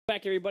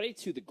back, everybody,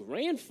 to the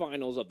grand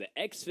finals of the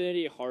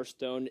XFINITY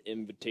Hearthstone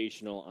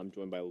Invitational. I'm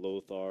joined by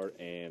Lothar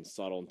and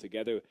Subtle, and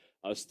together,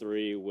 us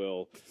three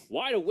will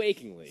wide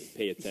awakingly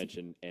pay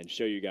attention and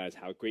show you guys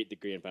how great the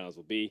grand finals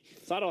will be.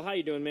 Subtle, how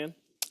you doing, man?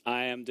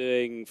 I am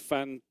doing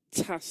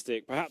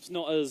fantastic. Perhaps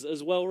not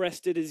as well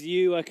rested as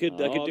you. I could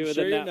do with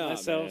a nap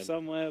myself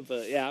somewhere,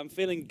 but yeah, I'm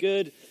feeling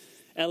good.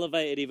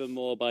 Elevated even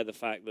more by the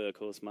fact that, of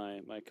course,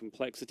 my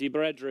complexity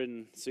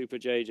brethren,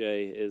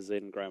 SuperJJ, is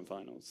in grand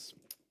finals.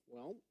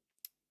 Well,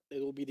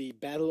 it will be the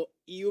battle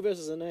EU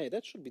versus NA.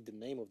 That should be the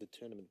name of the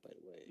tournament, by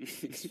the way.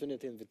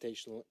 XFINITY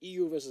Invitational,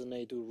 EU versus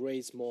NA, to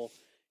raise more,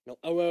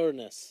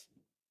 awareness.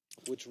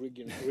 Which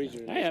region?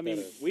 Hey, I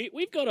mean,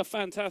 we've got a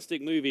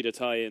fantastic movie to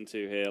tie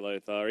into here,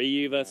 Lothar.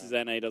 EU versus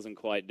NA doesn't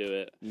quite do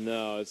it.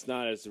 No, it's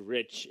not as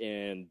rich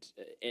and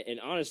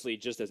honestly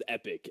just as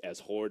epic as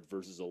Horde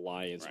versus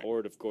Alliance. Right.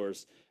 Horde, of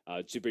course,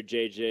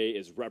 SuperJJ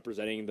is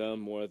representing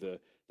them, more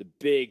the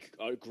big,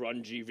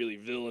 grungy, really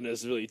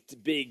villainous, really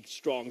big,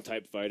 strong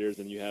type fighters.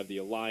 And you have the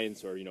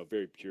Alliance, who are,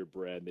 very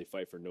purebred. They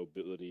fight for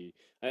nobility.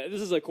 This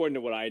is according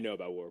to what I know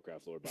about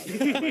Warcraft lore, by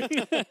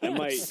the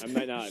way. I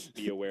might not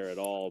be aware at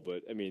all,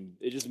 but I mean,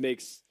 it just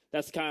makes,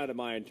 that's kind of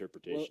my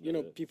interpretation.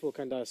 Well, people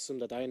kind of assume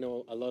that I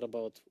know a lot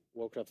about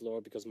Warcraft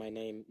lore because my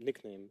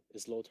nickname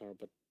is Lothar,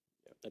 but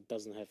that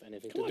doesn't have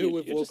anything to do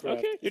with Warcraft.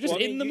 Okay. You're just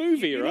in the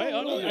movie, right?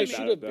 I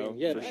should have been.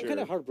 Yeah, I'm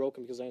kind of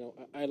heartbroken because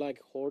I like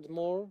Horde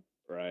more.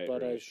 Right,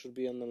 but I should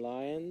be an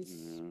Alliance,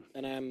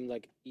 and I'm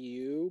like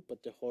EU,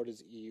 but the Horde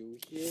is EU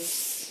here.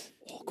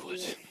 Awkward.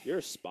 You're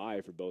a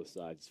spy for both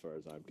sides, as far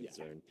as I'm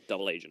concerned.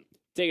 Double agent.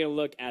 Taking a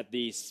look at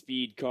the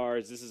speed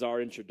cards, this is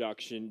our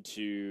introduction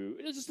to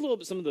just a little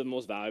bit some of the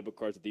most valuable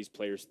cards that these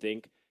players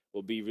think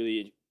will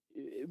be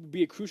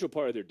a crucial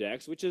part of their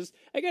decks, which is,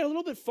 again, a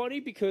little bit funny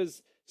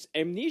because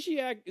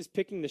Amnesiac is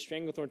picking the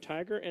Stranglethorn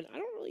Tiger, and I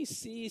don't really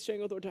see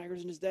Stranglethorn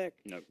Tigers in his deck.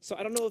 Nope. So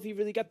I don't know if he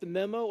really got the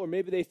memo, or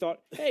maybe they thought,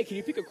 hey, can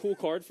you pick a cool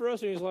card for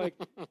us? And he's like,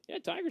 yeah,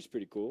 Tiger's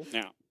pretty cool.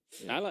 Yeah.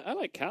 I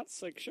like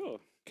cats, sure.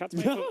 Cats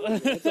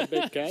That's a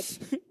big cat.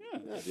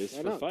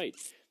 Just for fight.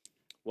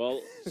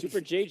 Well,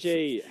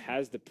 SuperJJ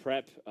has the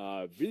prep,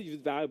 really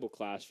valuable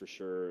class for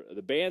sure.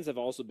 The bans have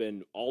also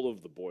been all over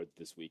the board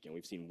this weekend.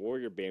 We've seen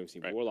Warrior ban, we've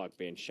seen Warlock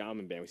ban,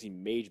 Shaman ban, we've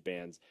seen Mage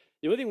bans.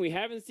 The only thing we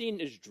haven't seen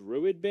is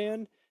Druid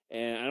ban,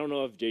 and I don't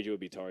know if JJ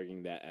would be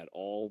targeting that at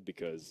all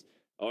because,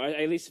 or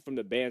at least from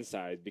the ban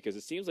side, because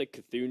it seems like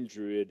Cthulhu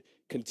Druid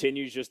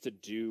continues just to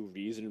do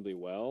reasonably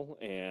well,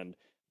 and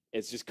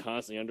it's just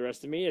constantly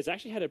underestimated. It's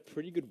actually had a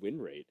pretty good win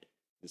rate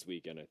this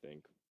weekend, I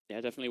think. Yeah,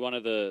 definitely one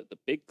of the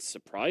big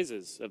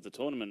surprises of the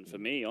tournament for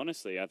me,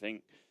 honestly. I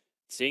think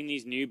seeing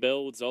these new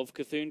builds of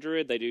Cthulhu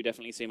Druid, they do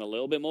definitely seem a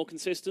little bit more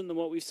consistent than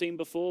what we've seen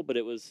before, but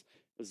it was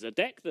a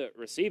deck that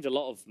received a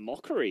lot of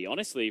mockery,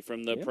 honestly,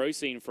 from the pro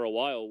scene for a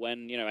while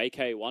when,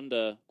 AK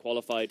Wonder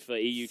qualified for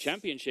EU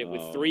Championship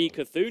with 3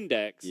 Cthulhu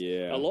decks.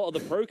 Yeah. A lot of the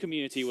pro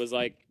community was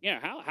like,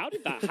 how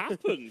did that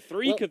happen?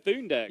 3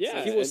 Cthulhu decks.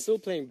 Yeah, he was still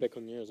playing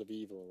Buccaneers of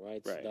Evil,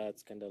 right? So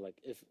that's kind of like,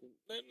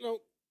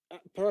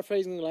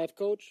 paraphrasing the life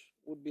coach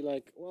would be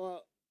like,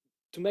 well,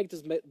 to make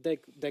this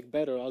deck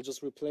better, I'll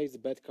just replace the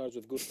bad cards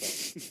with good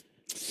cards.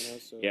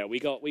 So. Yeah, we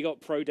got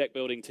pro deck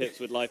building tips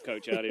with Life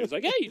Coach out. He was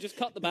like, you just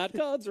cut the bad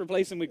cards,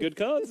 replace them with good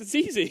cards. It's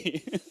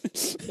easy.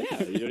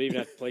 Yeah, you don't even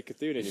have to play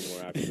Cthulhu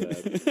anymore after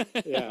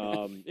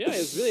that.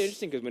 It's really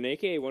interesting because when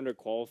AKA Wonder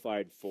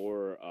qualified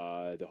for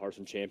the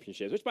Hearthstone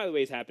Championships, which by the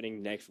way is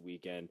happening next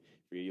weekend,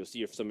 you'll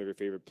see some of your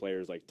favorite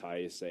players like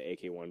Tice,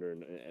 AK Wonder,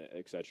 and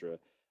etc.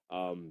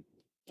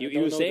 He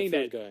was saying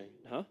that. Guy.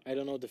 Huh? I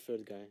don't know the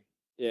third guy.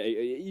 Yeah,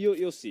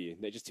 you'll see.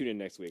 They just tune in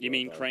next week. You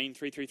mean Crane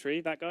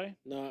 333? That guy?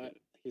 No.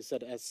 He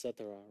said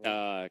etc.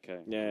 Right? Okay.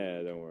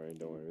 Yeah, don't worry.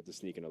 We're just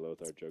sneaking a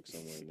Lothar joke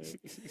somewhere in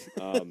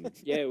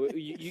there.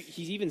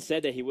 He's even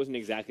said that he wasn't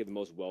exactly the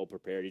most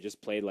well-prepared. He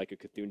just played like a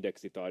Cthulhu deck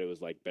because he thought it was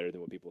better than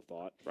what people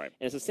thought. Right.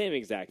 And it's the same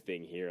exact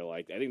thing here.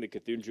 I think the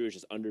Cthulhu Druid is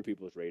just under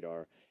people's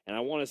radar. And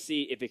I want to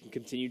see if it can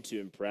continue to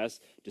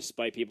impress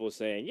despite people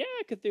saying, yeah,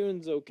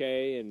 Cthulhu's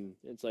okay. And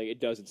it's like, it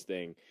does its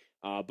thing.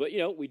 But,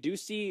 we do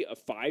see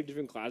 5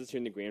 different classes here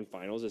in the grand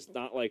finals. It's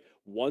not like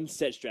one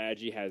set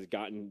strategy has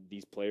gotten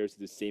these players to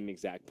the same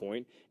exact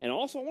point. And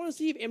also, I want to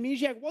see if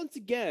Amnesiac once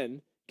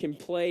again can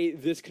play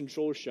this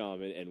control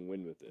shaman and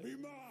win with it. Be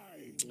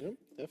mine! Yep,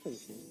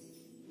 definitely.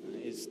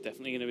 It's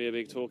definitely going to be a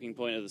big talking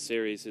point of the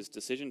series. His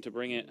decision to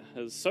bring it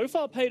has so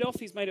far paid off.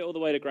 He's made it all the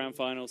way to grand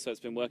finals, so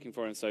it's been working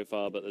for him so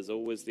far, but there's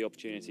always the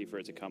opportunity for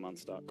it to come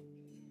unstuck.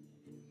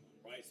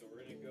 So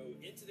we're going to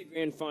go into the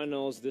grand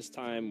finals this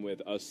time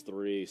with us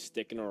 3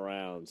 sticking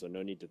around, so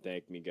no need to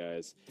thank me,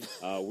 guys.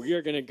 We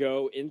are going to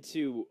go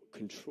into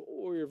Control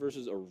Warrior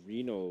versus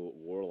Arena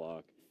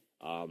Warlock.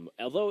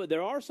 Although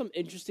there are some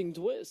interesting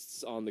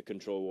twists on the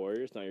Control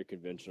Warriors, not your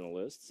conventional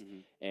lists.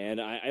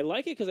 And I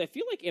like it because I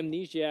feel like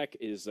Amnesiac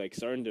is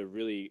starting to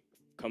really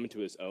come into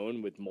his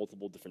own with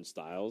multiple different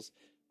styles.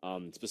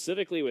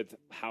 Specifically with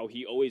how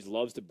he always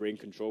loves to bring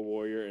Control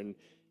Warrior, and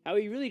how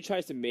he really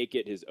tries to make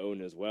it his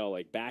own as well.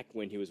 Like back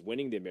when he was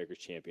winning the America's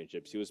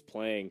Championships, he was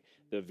playing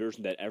the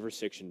version that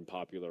Eversiction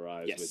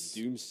popularized with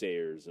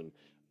Doomsayers and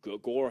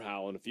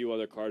Gorehowl and a few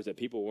other cards that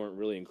people weren't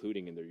really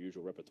including in their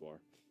usual repertoire.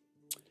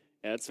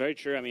 Yeah, that's very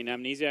true. I mean,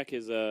 Amnesiac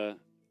is,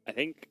 I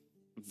think,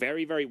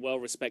 very, very well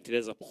respected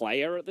as a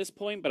player at this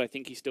point, but I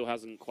think he still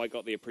hasn't quite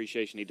got the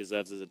appreciation he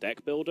deserves as a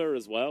deck builder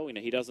as well. You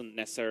know, he doesn't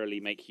necessarily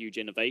make huge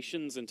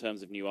innovations in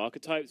terms of new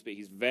archetypes, but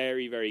he's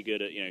very, very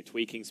good at, you know,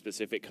 tweaking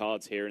specific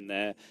cards here and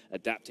there,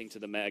 adapting to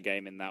the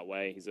metagame in that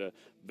way. He's a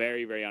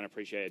very, very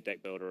unappreciated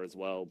deck builder as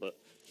well, but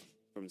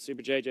from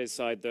SuperJJ's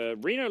side, the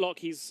Reno Lock,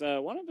 he's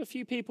one of the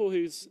few people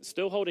who's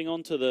still holding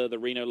on to the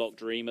Reno Lock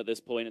dream at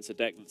this point. It's a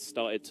deck that's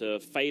started to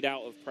fade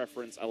out of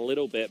preference a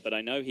little bit, but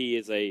I know he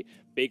is a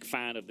big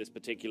fan of this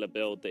particular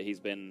build that he's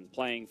been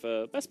playing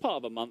for the best part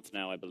of a month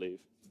now, I believe.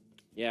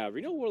 Yeah,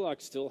 Reno Warlock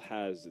still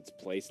has its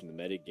place in the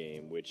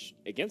metagame, which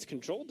against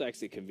control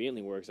decks, it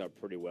conveniently works out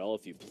pretty well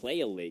if you play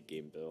a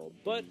late-game build.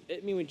 But,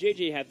 I mean, when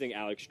JJ had the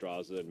Alex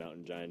Straza and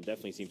Mountain Giant,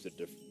 definitely seems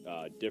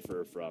to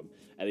differ from,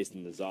 at least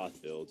in the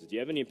Zoth builds. Do you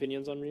have any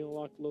opinions on Reno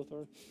Lock,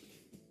 Lothar?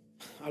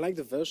 I like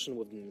the version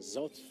with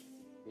Zoth.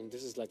 I mean,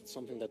 this is like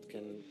something that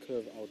can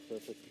curve out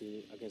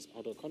perfectly against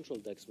auto-control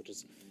decks, which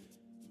is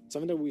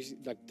something that we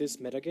like. This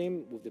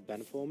metagame with the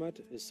ban format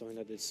is something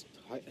that is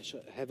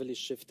heavily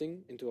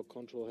shifting into a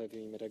control-heavy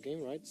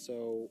metagame, right?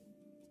 So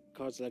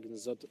cards like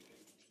Zoth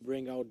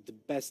bring out the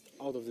best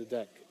out of the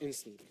deck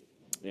instantly.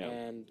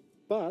 Yeah.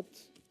 But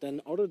then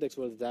other decks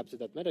will adapt to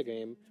that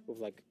metagame with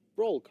like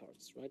brawl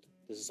cards, right?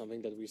 This is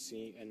something that we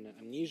see in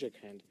Amnesiac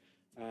hand,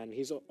 and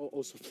he's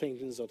also playing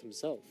Zoth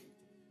himself.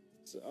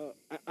 So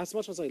as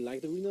much as I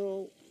like the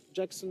Reno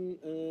Jackson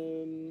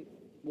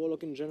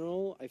Warlock in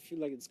general, I feel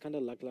like it's kind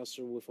of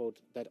lackluster without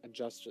that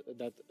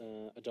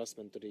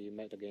adjustment to the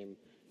metagame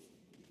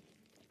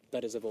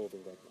that is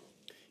evolving right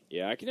now.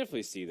 Yeah, I can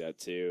definitely see that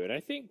too. And I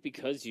think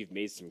because you've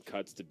made some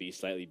cuts to be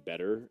slightly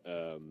better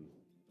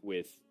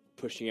with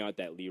pushing out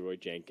that Leroy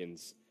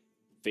Jenkins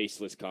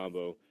faceless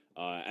combo,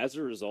 as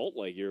a result,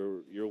 like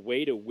your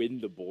way to win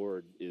the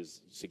board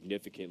is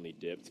significantly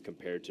dipped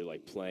compared to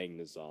like playing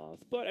the Zoth.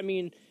 But I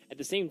mean, at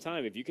the same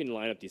time, if you can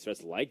line up these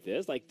threats like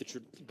this, like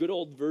the good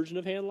old version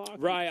of Handlock,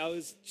 right? I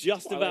was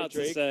just about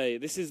to say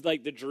this is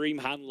like the dream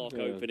Handlock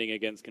opening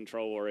against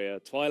Control Warrior.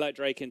 Twilight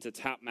Drake into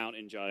tap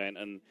Mountain Giant,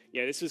 and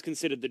yeah, this was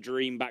considered the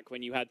dream back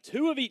when you had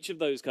 2 of each of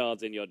those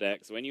cards in your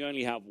deck. So when you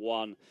only have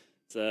 1.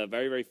 It's a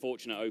very, very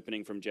fortunate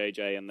opening from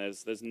JJ, and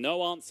there's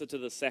no answer to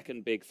the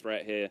second big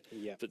threat here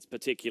that's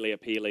particularly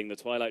appealing. The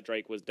Twilight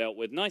Drake was dealt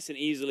with nice and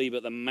easily,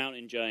 but the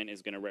Mountain Giant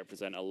is going to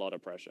represent a lot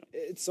of pressure.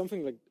 It's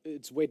something like,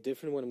 it's way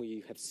different when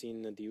we have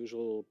seen the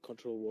usual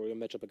Control Warrior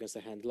matchup against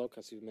the Handlock,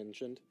 as you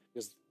mentioned,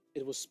 because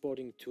it was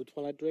sporting 2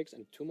 Twilight Drakes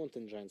and 2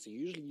 Mountain Giants. So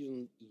usually you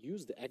don't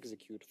use the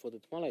Execute for the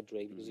Twilight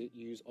Drake because you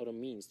use other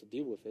means to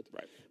deal with it.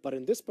 Right. But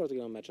in this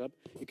particular matchup,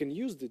 you can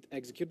use the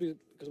Execute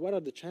because what are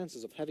the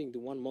chances of having the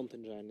 1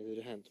 Mountain Giant in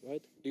the hand,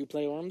 right? Do you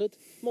play around it?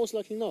 Most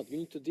likely not. You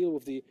need to deal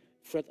with the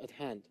threat at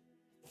hand.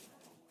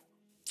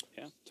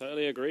 Yeah,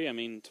 totally agree. I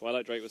mean,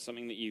 Twilight Drake was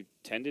something that you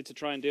tended to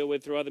try and deal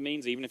with through other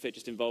means, even if it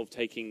just involved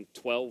taking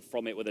 12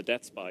 from it with a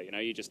Death Spite. You know,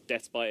 you just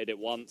Death Spited it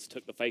once,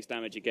 took the face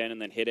damage again,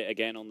 and then hit it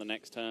again on the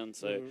next turn.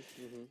 So,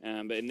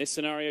 but in this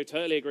scenario,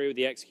 totally agree with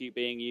the Execute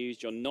being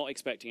used. You're not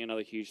expecting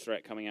another huge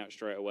threat coming out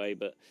straight away,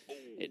 but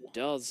it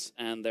does.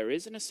 And there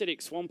is an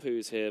Acidic Swamp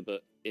Ooze here,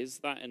 but is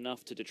that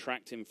enough to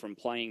detract him from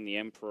playing the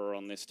Emperor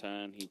on this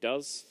turn? He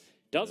does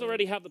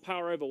already have the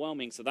power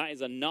overwhelming, so that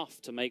is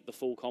enough to make the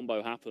full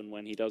combo happen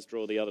when he does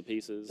draw the other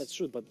pieces. That's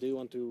true, but do you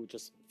want to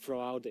just throw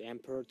out the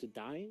Emperor to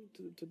die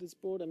to this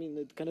board? I mean,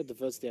 it kind of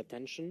diverts the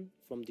attention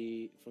from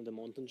the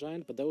Mountain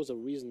Giant, but there was a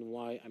reason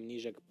why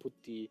Amnesiac put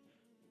the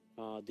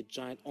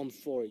Giant on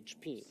 4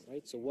 HP,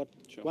 right? So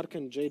what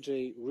can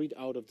JJ read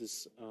out of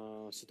this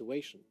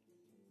situation?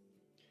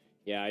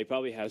 Yeah, he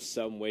probably has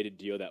some way to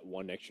deal that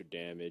 1 extra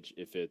damage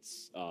if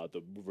it's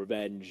the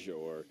Revenge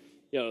or...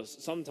 You know,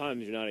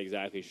 sometimes you're not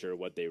exactly sure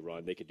what they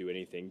run. They could do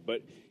anything,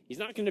 but he's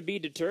not going to be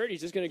deterred. He's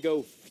just going to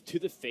go to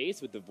the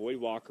face with the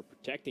Voidwalker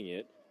protecting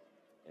it,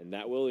 and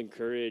that will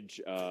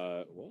encourage,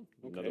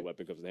 another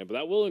weapon comes in hand, but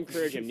that will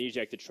encourage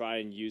Amnesiac to try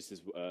and use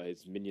his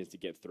minions to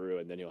get through,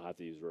 and then he'll have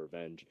to use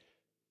Revenge.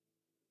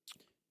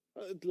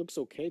 It looks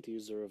okay to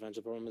use the Revenge.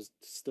 The problem is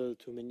still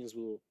 2 minions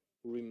will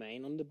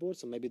remain on the board,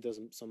 so maybe there's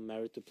some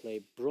merit to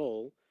play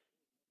Brawl.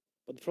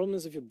 But the problem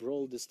is if you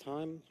Brawl this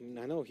time, I mean,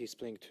 I know he's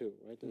playing 2,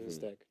 right, in his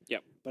deck.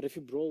 Yep. But if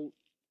you Brawl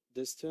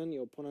this turn,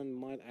 your opponent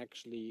might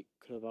actually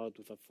curve out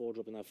with a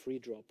 4-drop and a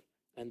 3-drop,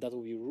 and that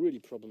will be really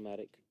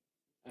problematic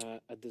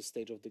at this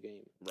stage of the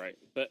game. Right.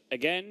 But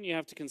again, you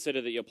have to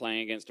consider that you're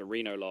playing against a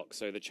Reno Lock,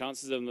 so the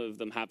chances of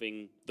them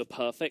having the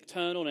perfect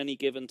turn on any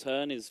given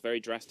turn is very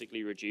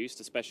drastically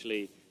reduced,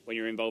 especially when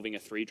you're involving a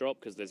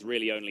 3-drop, because there's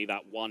really only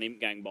that 1 Imp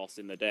Gang boss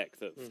in the deck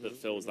that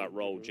fills that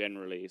role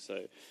generally. So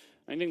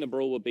I think the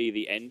Brawl would be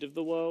the end of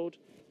the world.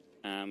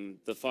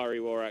 The Fiery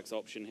War-Axe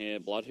option here.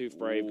 Bloodhoof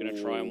Brave going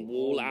to try and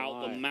wall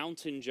out the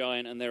Mountain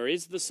Giant, and there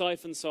is the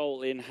Siphon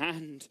Soul in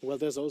hand. Well,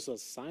 there's also a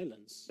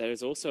silence. There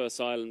is also a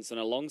silence, and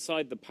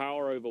alongside the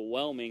Power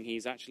Overwhelming,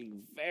 he's actually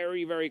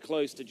very, very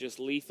close to just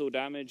lethal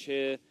damage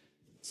here.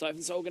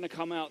 Siphon Soul going to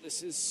come out.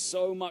 This is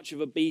so much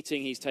of a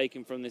beating he's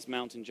taken from this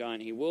Mountain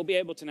Giant. He will be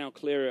able to now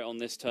clear it on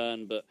this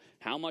turn, but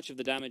how much of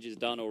the damage is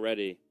done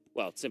already?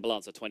 Well, simple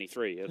answer,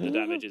 23 of the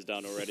damage is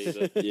done already.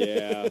 But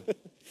yeah,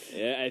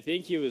 I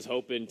think he was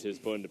hoping to his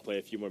opponent to play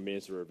a few more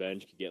minutes of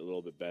Revenge, could get a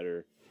little bit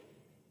better.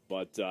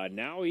 But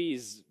now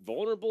he's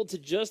vulnerable to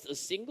just a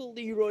single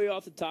Leroy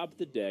off the top of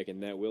the deck,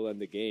 and that will end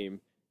the game.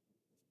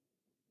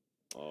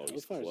 Oh,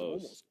 he's close.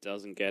 Almost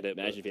doesn't get it.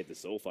 Imagine if he had the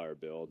Soulfire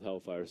build.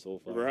 Hellfire,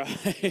 Soulfire. Right.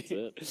 That's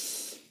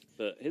it.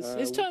 But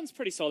his turn's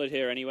pretty solid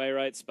here anyway,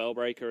 right?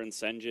 Spellbreaker and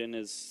Senjin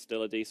is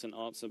still a decent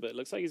answer, but it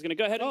looks like he's going to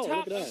go ahead and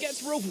tap and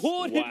gets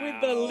rewarded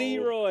with the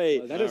Leroy.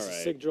 Well, that is a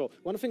sick draw.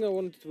 One thing I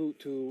wanted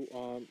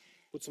to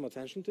put some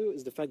attention to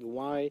is the fact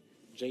why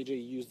JJ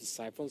used the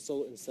Siphon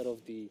Soul instead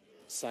of the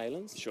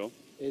Silence. Sure.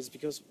 Is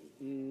because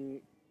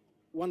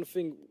one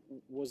thing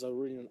was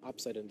really an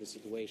upside in this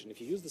situation.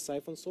 If you use the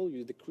Siphon Soul,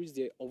 you decrease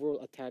the overall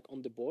attack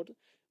on the board,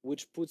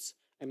 which puts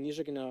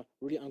Amnesiac in a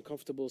really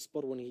uncomfortable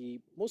spot when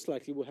he most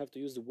likely will have to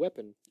use the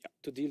weapon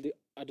to deal the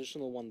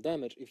additional 1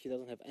 damage if he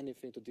doesn't have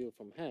anything to deal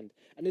from hand.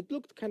 And it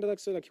looked kind of like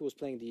he was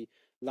playing the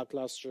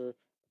lackluster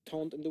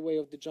taunt in the way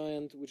of the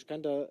giant, which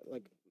kind of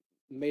like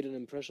made an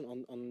impression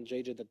on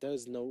JJ that there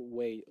is no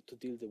way to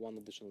deal the 1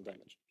 additional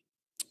damage.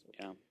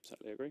 Yeah,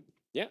 certainly agree.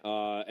 Yeah,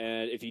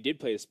 and if he did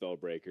play a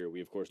Spellbreaker,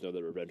 we of course know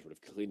that Revenge would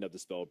have cleaned up the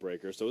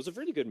Spellbreaker, so it was a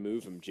really good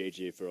move from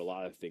JJ for a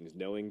lot of things,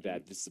 knowing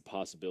that this is a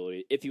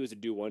possibility. If he was to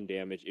do 1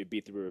 damage, it'd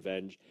be through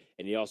Revenge,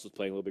 and he also was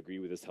playing a little bit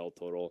greedy with his health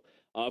total.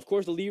 Of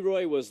course, the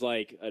Leroy was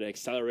like an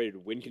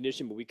accelerated win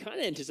condition, but we kind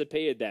of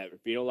anticipated that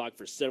Lock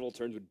for several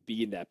turns would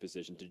be in that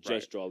position to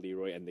just draw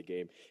Leroy and the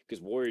game, because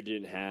Warrior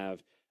didn't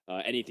have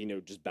anything to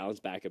just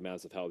bounce back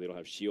amounts of health. They don't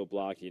have shield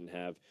block. He didn't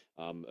have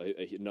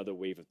another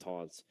wave of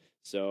taunts.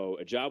 So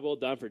a job well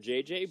done for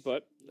JJ,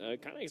 but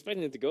kind of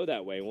expecting it to go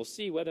that way. And we'll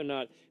see whether or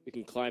not we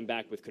can climb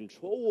back with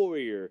Control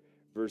Warrior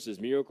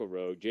versus Miracle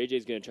Rogue.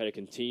 JJ's going to try to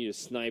continue to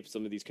snipe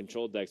some of these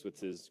control decks with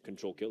his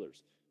control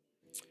killers.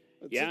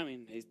 I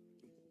mean,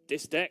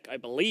 this deck, I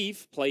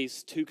believe,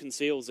 plays 2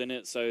 conceals in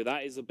it, so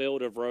that is a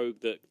build of Rogue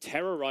that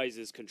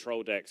terrorizes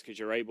control decks, because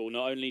you're able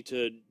not only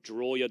to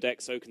draw your deck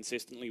so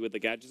consistently with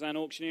the Gadgetzan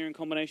Auctioneer in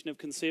combination of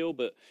conceal,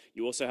 but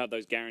you also have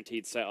those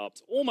guaranteed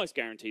setups, almost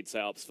guaranteed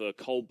setups for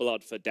Cold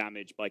Blood for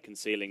damage by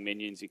concealing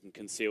minions. You can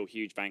conceal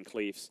huge Van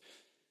Cleefs.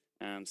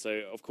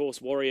 So, of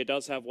course, Warrior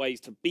does have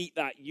ways to beat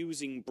that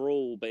using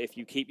Brawl, but if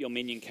you keep your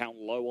minion count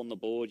low on the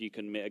board, you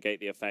can mitigate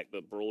the effect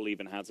that Brawl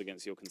even has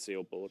against your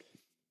concealed board.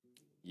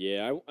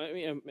 Yeah, I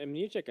mean,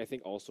 Amnesiac, I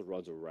think, also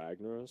runs a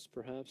Ragnaros,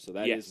 perhaps. So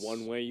that is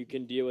one way you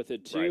can deal with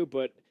it, too. Right.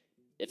 But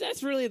if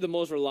that's really the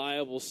most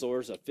reliable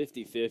source of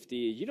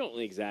 50-50, you don't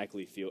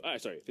exactly feel...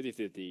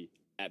 50-50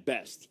 at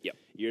best. Yep.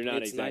 You're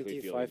not exactly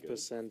feeling good.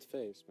 It's 95%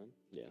 phase, man.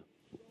 Yeah.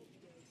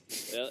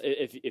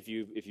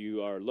 If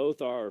you are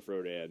Lothar or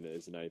Frodan,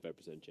 it's a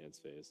 95% chance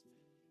phase.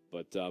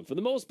 But for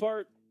the most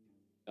part,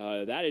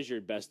 that is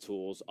your best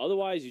tools.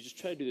 Otherwise, you just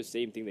try to do the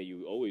same thing that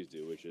you always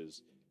do, which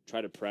is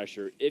try to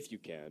pressure if you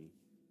can.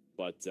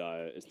 But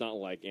it's not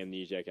like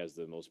Amnesiac has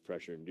the most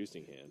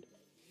pressure-inducing hand.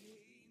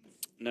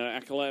 No,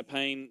 Acolyte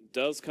Pain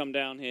does come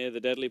down here.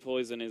 The Deadly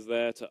Poison is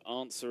there to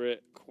answer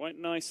it quite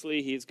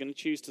nicely. He's going to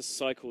choose to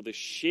cycle the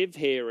Shiv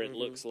here, it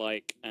looks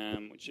like,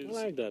 which is...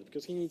 I like that,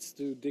 because he needs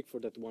to dig for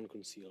that 1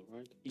 conceal,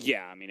 right?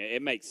 Yeah, I mean,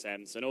 it makes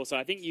sense. And also,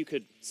 I think you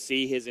could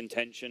see his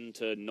intention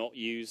to not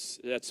use...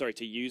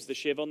 to use the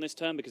Shiv on this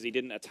turn, because he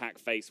didn't attack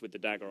face with the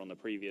dagger on the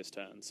previous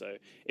turn. So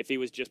if he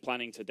was just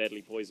planning to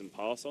Deadly Poison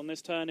pass on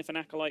this turn, if an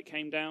Acolyte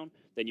came down,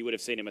 then you would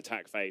have seen him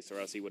attack face, or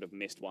else he would have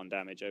missed 1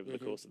 damage over the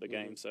course of the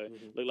game. So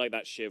looked like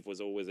that Shiv was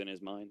always in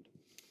his mind.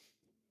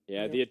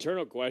 Yeah, the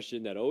eternal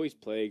question that always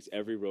plagues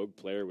every Rogue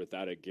player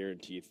without a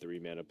guaranteed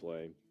 3-mana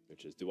play,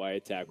 which is, do I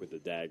attack with the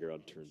dagger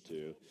on turn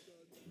 2?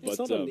 It's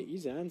not an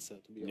easy answer,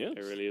 to be honest.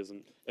 It really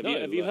isn't.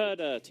 Have you heard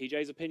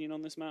TJ's opinion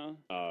on this matter?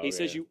 Oh, he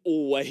says you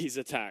always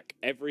attack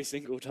every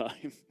single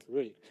time.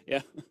 Really?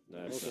 Yeah.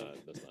 That's not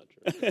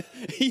true.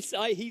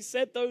 He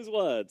said those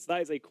words.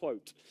 That is a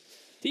quote.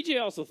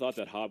 TJ also thought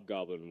that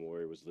Hobgoblin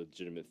Warrior was a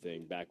legitimate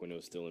thing back when it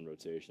was still in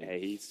rotation.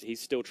 Hey,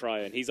 he's still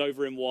trying. He's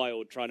over in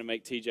Wild trying to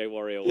make TJ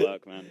Warrior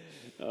work, man.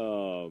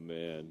 Oh,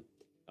 man.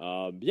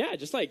 Yeah,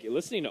 just like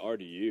listening to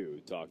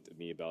RDU talk to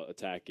me about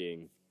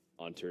attacking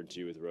on turn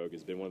 2 with Rogue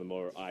has been one of the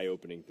more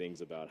eye-opening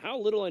things about how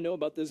little I know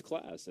about this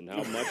class and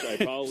how much I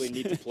probably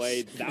need to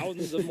play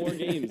thousands of more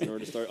games in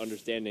order to start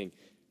understanding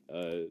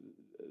the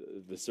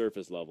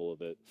surface level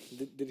of it.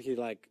 Did he,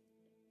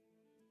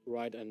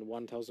 write an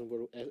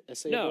 1,000-word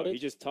essay No, about it? he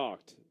just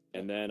talked.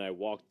 And then I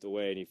walked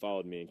away, and he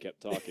followed me and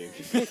kept talking.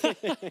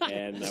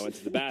 And I went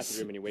to the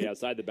bathroom, and he waited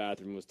outside the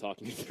bathroom and was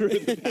talking through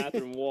the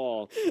bathroom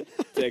wall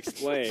to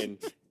explain.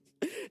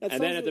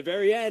 And then at the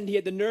very end, he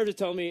had the nerve to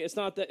tell me it's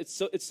not that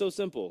it's so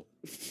simple.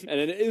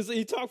 And then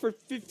he talked for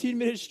 15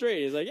 minutes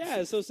straight. He's like, "Yeah,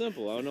 it's so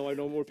simple. I don't know why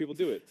no more people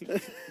do it."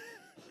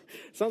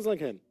 Sounds like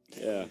him.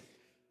 Yeah.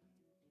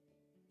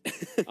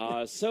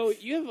 So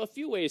you have a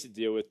few ways to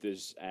deal with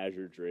this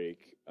Azure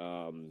Drake.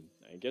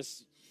 I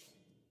guess.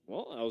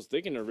 Well, I was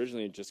thinking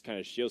originally just kind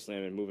of shield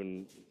slam and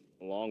moving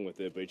along with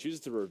it, but he chooses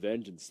to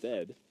revenge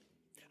instead.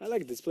 I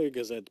like this play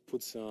because it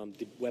puts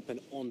the weapon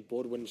on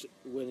board when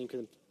you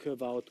can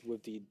curve out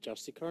with the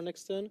Justy card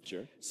next turn.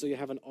 Sure. So you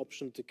have an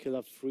option to kill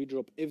a free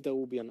drop if there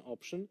will be an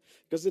option.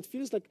 Because it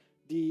feels like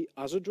the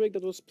Azure Drake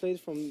that was played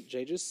from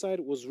JJ's side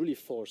was really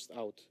forced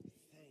out.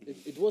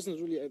 It wasn't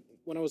really...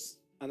 when I was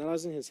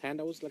analyzing his hand,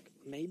 I was like,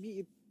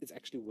 maybe it's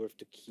actually worth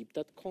to keep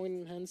that coin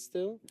in hand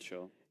still.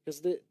 Sure.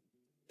 Because the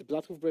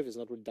Bloodhoof Brave is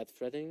not really that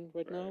threatening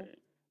right now.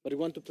 But you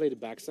want to play the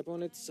backstep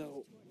on it,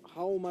 so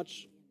how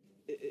much...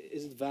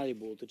 is it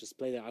valuable to just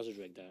play the Azure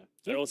Drake there?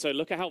 But also,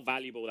 look at how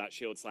valuable that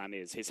shield slam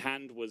is. His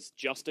hand was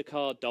just a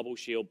card, double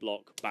shield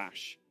block,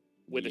 bash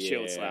with a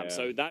shield slam.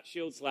 So that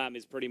shield slam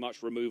is pretty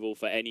much removal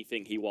for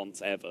anything he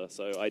wants ever.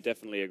 So I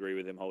definitely agree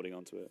with him holding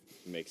on to it.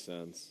 Makes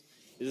sense.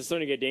 This is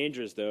starting to get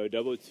dangerous, though.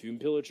 Double Tomb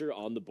Pillager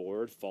on the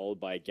board, followed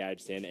by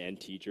Gadget Stand and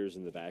Teachers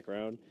in the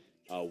background,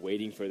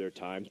 waiting for their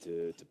time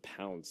to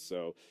pounce.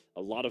 So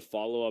a lot of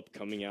follow-up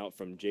coming out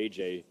from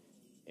JJ.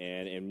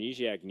 And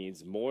Amnesiac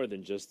needs more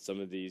than just some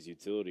of these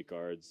utility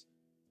cards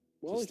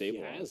to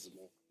stabilize.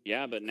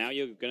 Yeah, but now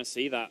you're going to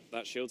see that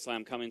shield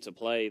slam come into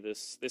play.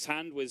 This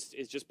hand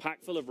is just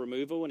packed full of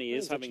removal, and he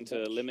is having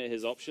to limit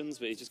his options.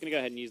 But he's just going to go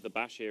ahead and use the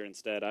bash here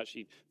instead.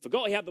 Actually,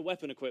 forgot he had the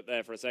weapon equipped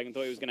there for a second.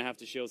 Thought he was going to have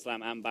to shield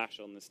slam and bash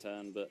on this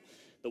turn, but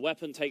the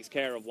weapon takes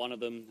care of one of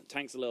them.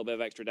 Tanks a little bit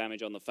of extra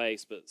damage on the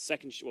face, but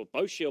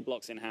both shield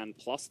blocks in hand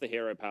plus the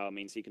hero power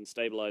means he can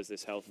stabilize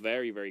this health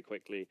very, very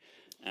quickly.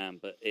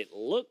 But it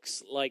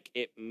looks like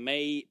it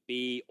may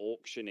be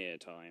auctioneer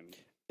time.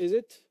 Is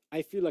it?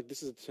 I feel like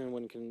this is a turn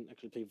when you can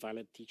actually play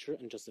Violet Teacher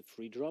and just a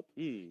free drop.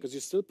 Because you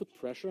still put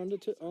pressure on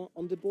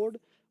the board,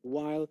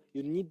 while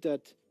you need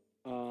that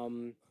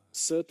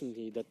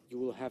certainty that you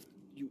will have...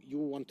 You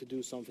want to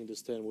do something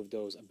this turn with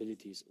those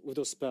abilities, with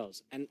those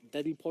spells. And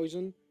Deadly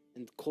Poison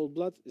and Cold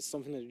Blood is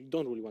something that you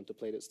don't really want to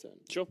play this turn.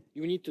 Sure.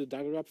 You need to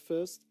Dagger Up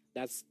first.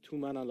 That's 2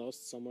 mana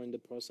lost somewhere in the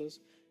process.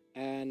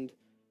 And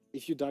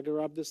if you Dagger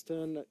Up this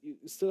turn, you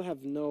still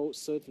have no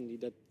certainty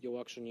that your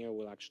Auctioneer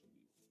will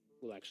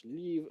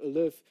actually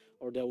live,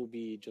 or there will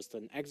be just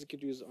an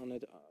Execute use on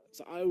it.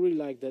 So I really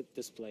like that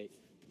display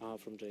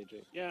from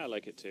JJ. Yeah, I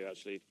like it too,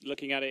 actually.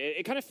 Looking at it,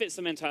 it kind of fits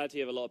the mentality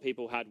of a lot of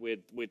people had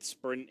with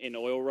Sprint in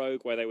Oil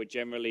Rogue, where they would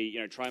generally,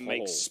 try and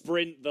make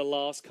Sprint the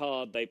last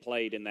card they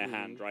played in their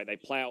hand, right? They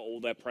play out all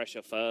their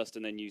pressure first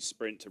and then use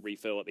Sprint to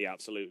refill at the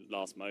absolute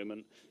last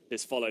moment.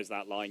 This follows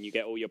that line. You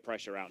get all your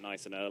pressure out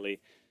nice and early.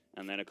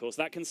 And then, of course,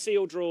 that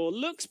Conceal draw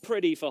looks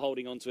pretty for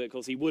holding onto it. Of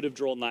course, he would have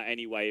drawn that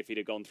anyway if he'd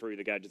have gone through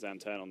the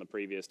Gadgetzan turn on the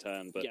previous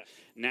turn. But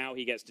now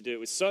he gets to do it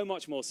with so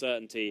much more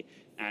certainty.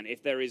 And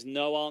if there is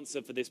no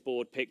answer for this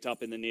board picked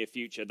up in the near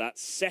future, that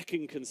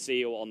second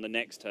Conceal on the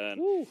next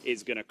turn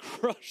is going to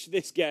crush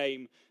this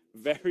game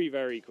very,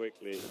 very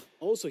quickly.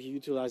 Also, he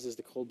utilizes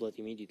the Cold Blood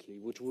immediately,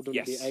 which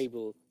wouldn't be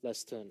able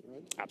last turn,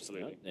 right?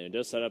 Absolutely. Yeah. And it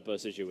does set up a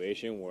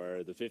situation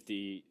where the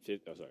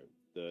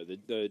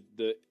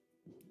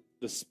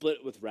the split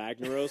with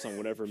Ragnaros on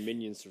whatever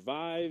minion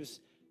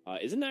survives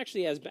isn't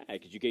actually as bad,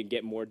 because you can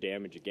get more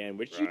damage again,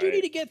 which you do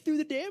need to get through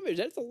the damage.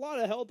 That's a lot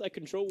of health that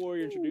Control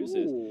Warrior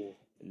introduces.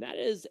 And that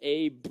is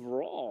a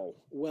brawl.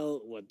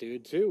 Well, what do you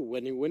do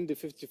when you win the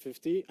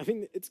 50-50? I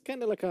mean, it's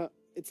kind of like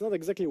it's not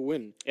exactly a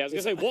win. Yeah, I was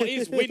going to say, what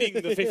is winning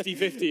the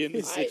 50-50 in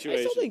this situation?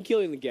 I still think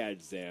killing the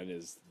Gadgetzan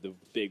is the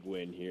big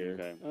win here.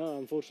 Okay.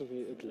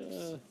 Unfortunately, it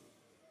is.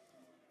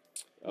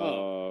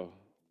 Well,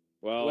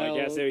 I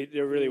guess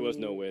there really was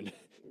no win.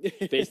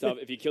 Based off,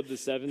 if he killed the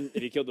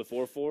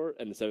 4/4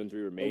 and the 7/3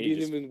 remained, it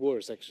would be even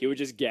worse. Actually, he would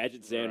just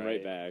Gadgetzan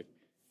right back.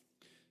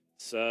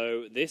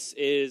 So this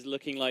is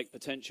looking like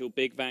potential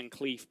Big Van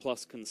Cleef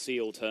plus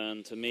Conceal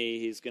turn. To me,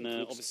 he's going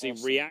to obviously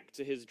react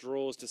to his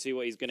draws to see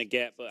what he's going to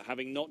get, but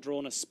having not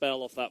drawn a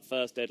spell off that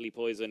first Deadly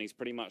Poison, he's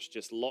pretty much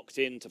just locked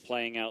into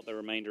playing out the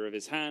remainder of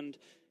his hand.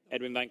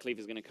 Edwin Van Cleef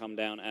is going to come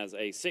down as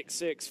a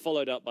 6/6,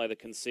 followed up by the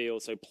Conceal,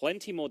 so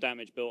plenty more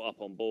damage built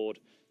up on board.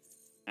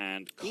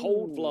 And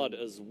Cold Blood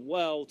as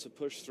well to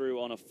push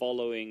through on a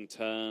following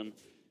turn.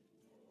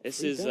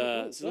 This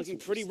is looking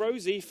pretty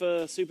rosy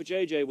for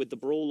SuperJJ with the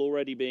Brawl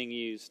already being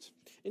used.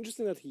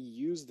 Interesting that he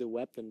used the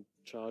weapon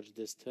charge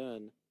this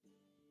turn.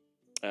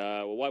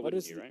 Well, why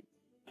wouldn't you, right?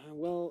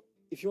 Well,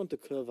 if you want to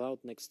curve out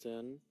next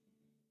turn,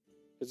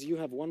 because you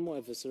have one more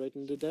Eviscerate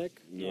in the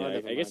deck. Yeah,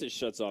 I guess it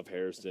shuts off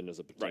Harrison as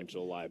a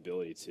potential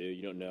liability, too.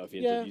 You don't know if he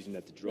ends up using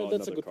that to draw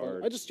another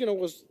card. Point. I just,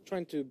 was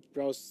trying to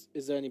browse,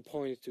 is there any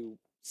point to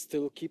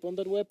still keep on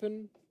that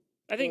weapon?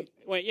 I think,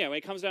 when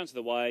it comes down to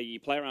the wire, you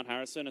play around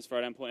Harrison, as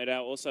Frodan pointed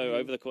out. Also,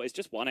 over the course, it's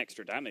just one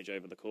extra damage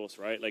over the course,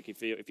 right? Like,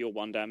 if you're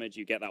one damage,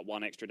 you get that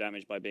one extra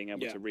damage by being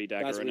able to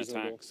redagger an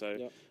attack.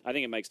 So I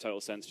think it makes total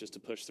sense just to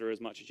push through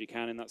as much as you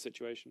can in that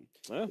situation.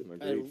 Yeah,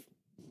 I agree.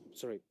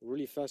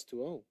 Really fast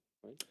 2-0,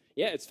 right?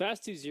 Yeah, it's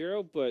fast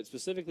 2-0, but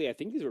specifically, I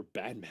think these were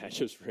bad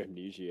matchups for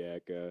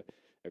Amnesiac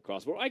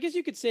across the board. I guess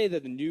you could say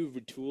that the new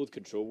retooled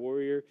Control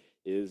Warrior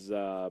is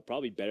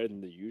probably better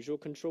than the usual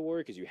Control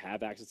Warrior because you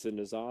have access to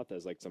N'Zoth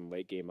as like some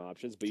late game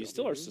options, but you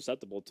still are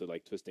susceptible to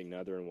like twisting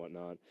Nether and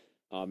whatnot.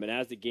 And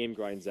as the game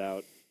grinds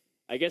out,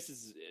 I guess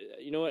it's,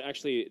 you know what,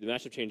 actually the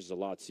matchup changes a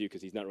lot too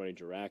because he's not running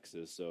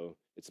Jiraxis, so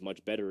it's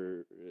much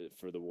better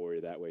for the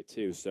Warrior that way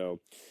too. So,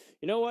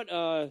 you know what,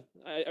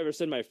 I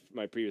rescind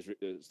my previous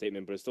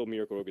statement, but still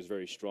Miracle Rogue is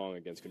very strong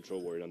against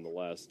Control Warrior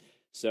nonetheless.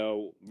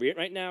 So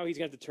right now he's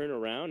going to have to turn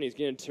around. He's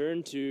going to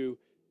turn to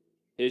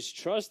his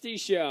trusty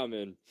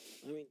Shaman.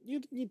 I mean,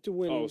 you need to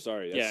win. Oh,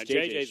 sorry. That's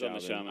JJ's on the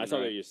Shaman. I thought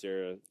that was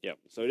Ysera. Yep.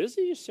 So it is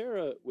the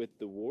Ysera with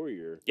the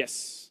Warrior.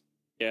 Yes.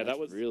 Yeah, that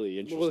was really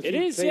interesting. Well, it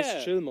is,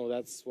 yeah. Chilmo,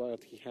 that's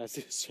what he has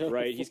to show.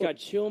 Right, he's got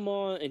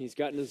Chilma and he's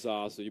got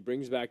N'Zoth, so he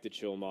brings back the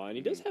Chilma, and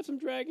he does have some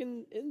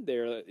dragon in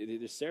there.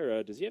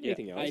 Ysera, does he have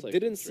anything else? I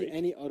didn't see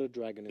any other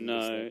dragon in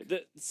this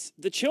deck.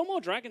 The Chilma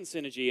dragon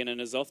synergy in an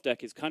N'Zoth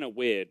deck is kind of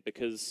weird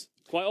because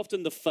quite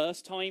often the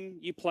first time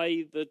you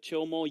play the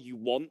Chilma, you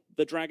want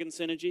the dragon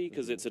synergy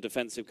because it's a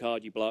defensive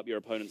card, you blow up your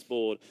opponent's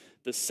board.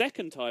 The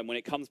second time when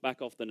it comes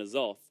back off the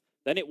N'Zoth,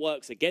 then it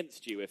works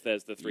against you if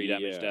there's the 3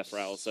 damage death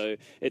rattle. So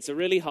it's a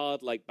really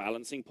hard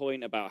balancing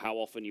point about how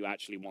often you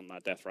actually want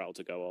that death rattle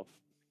to go off.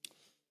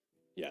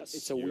 Yes,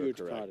 it's a weird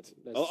card.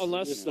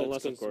 Unless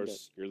of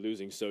course, you're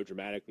losing so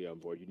dramatically on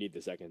board, you need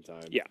the second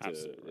time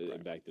to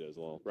impact it as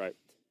well. Right.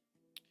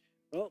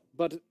 Well,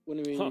 but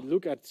when we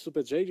look at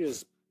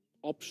SuperJJ's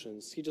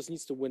options, he just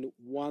needs to win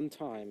one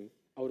time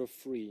out of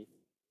 3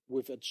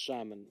 with a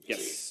Shaman.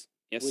 Yes.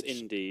 Yes,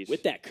 indeed.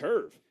 With that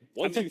curve.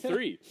 1, 2,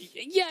 3.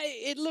 Yeah,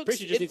 it looks...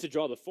 Pretty just needs to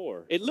draw the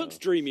 4. It looks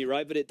dreamy,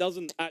 right? But it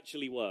doesn't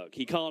actually work.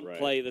 He can't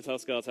play the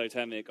Tuskar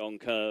Totemic on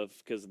curve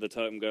because the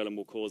Totem Golem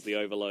will cause the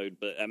overload.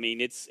 But, I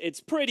mean, it's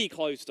pretty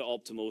close to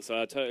optimal,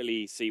 so I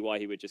totally see why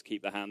he would just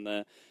keep the hand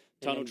there.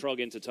 Tunnel Trog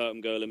into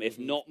Totem Golem, if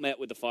not met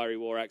with the Fiery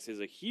War Axe, is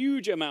a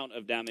huge amount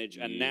of damage,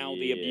 and now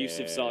the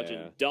Abusive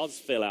Sergeant does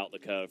fill out the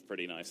curve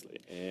pretty nicely.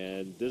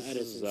 And this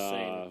is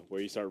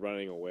where you start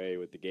running away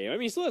with the game. I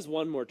mean, he still has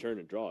one more turn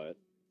to draw it.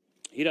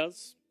 He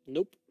does.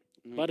 Nope.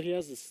 But he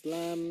has the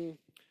Slam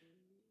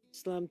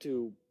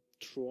to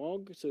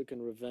Trog, so he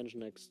can revenge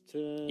next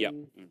turn. Yep,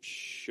 I'm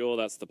sure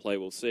that's the play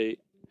we'll see.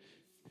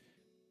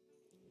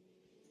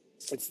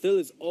 It still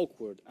is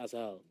awkward as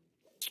hell.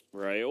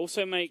 Right, it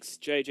also makes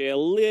JJ a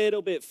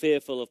little bit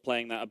fearful of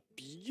playing that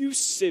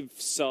Abusive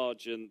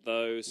Sergeant,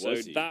 though. So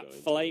that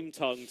Flame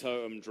Tongue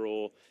Totem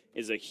draw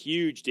is a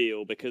huge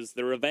deal because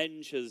the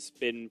Revenge has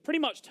been pretty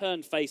much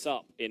turned face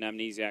up in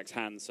Amnesiac's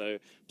hand. So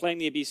playing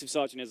the Abusive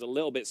Sergeant is a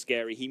little bit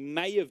scary. He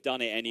may have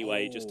done it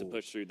anyway just to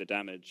push through the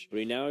damage. But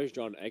he now has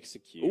drawn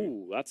Execute.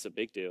 Ooh, that's a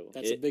big deal.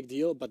 That's a big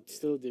deal, but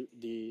still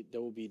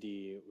there will be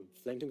the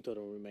Flame Tongue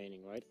Totem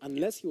remaining, right?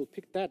 Unless he will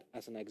pick that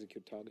as an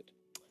Execute target.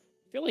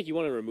 I feel like you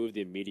want to remove the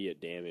immediate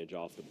damage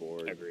off the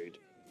board. Agreed.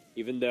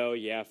 Even though,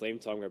 Flame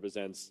Tongue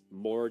represents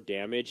more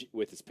damage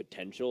with its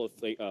potential.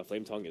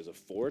 Flame Tongue is a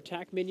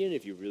 4-attack minion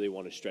if you really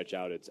want to stretch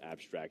out its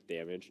abstract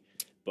damage.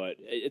 But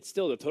it's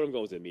still, the Totem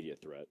Golem is an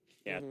immediate threat.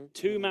 Yeah,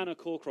 2-mana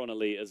Korkron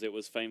Elite, as it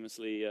was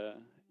famously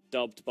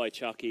dubbed by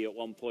Chucky at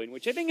one point,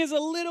 which I think is a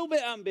little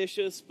bit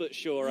ambitious, but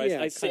sure.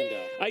 I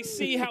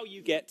see how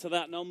you get to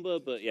that number,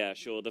 but yeah,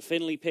 sure. The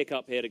Finley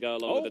pickup here to go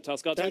along with the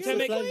Tuskar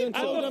Totemic, and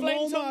the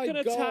Flame Tongue can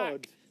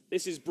attack.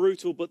 This is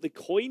brutal, but the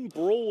Coin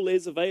Brawl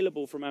is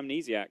available from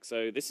Amnesiac,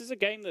 so this is a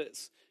game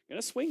that's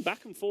going to swing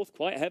back and forth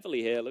quite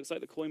heavily here. Looks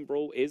like the Coin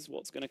Brawl is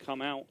what's going to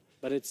come out.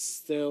 But it's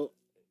still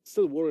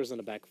Warriors on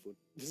the back foot.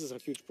 This is a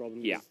huge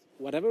problem. Yeah.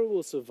 Whatever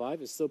will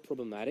survive is still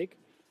problematic,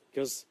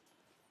 because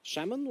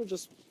Shaman will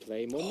just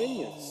play more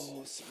minions.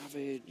 Oh,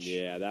 savage.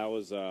 Yeah, that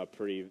was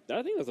pretty...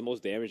 I think that's the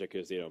most damage I could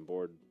have seen on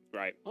board.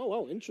 Right. Oh,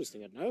 wow,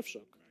 interesting. At Nerf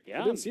Shock. Yeah.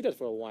 I didn't see that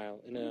for a while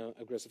in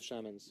aggressive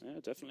Shamans.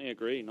 Yeah, definitely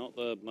agree. Not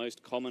the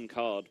most common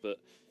card, but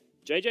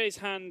JJ's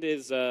hand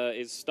is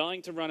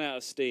starting to run out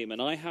of steam,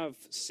 and I have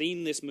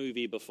seen this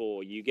movie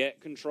before. You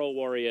get Control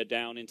Warrior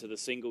down into the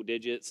single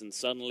digits, and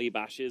suddenly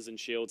bashes and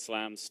shield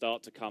slams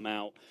start to come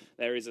out.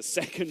 There is a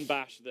second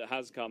bash that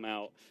has come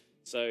out,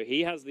 so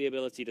he has the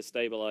ability to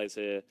stabilize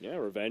here. Yeah,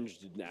 Revenge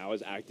now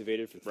is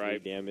activated for 3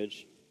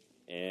 damage,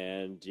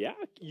 and yeah,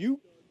 you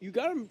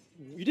got him.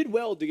 You did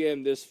well to get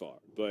him this far,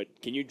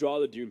 but can you draw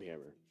the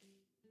Doomhammer?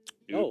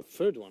 Oh,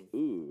 third one.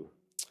 Ooh.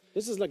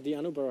 This is like the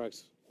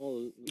Anubarax.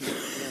 I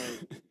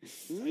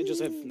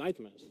just have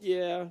nightmares.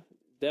 Yeah,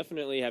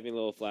 definitely having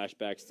little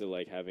flashbacks to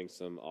like having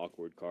some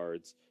awkward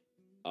cards.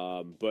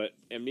 But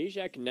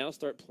Amnesiac can now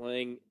start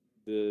playing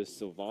the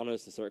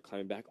Sylvanas to start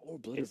climbing back. Oh,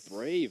 Blood of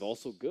Brave,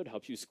 also good.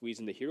 Helps you squeeze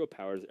in the hero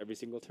powers every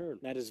single turn.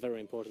 That is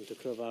very important to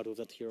curve out with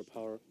that hero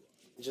power.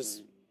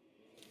 Just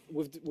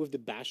with the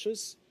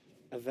bashes,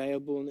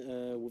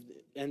 available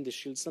and the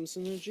shield slam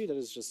synergy, that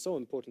is just so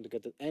important to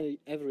get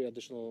every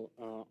additional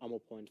ammo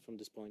point from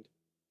this point.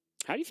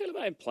 How do you feel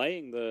about him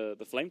playing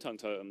the Flame Tongue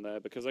Totem there?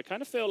 Because I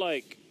kind of feel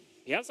like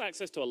he has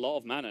access to a lot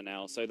of mana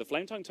now, so the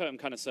Flame Tongue Totem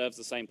kind of serves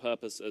the same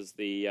purpose as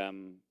the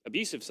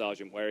Abusive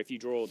Sergeant, where if you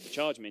draw the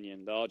charge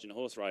minion, the Argent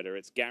Horse Rider,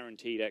 it's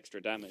guaranteed extra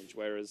damage,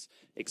 whereas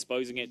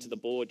exposing it to the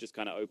board just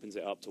kind of opens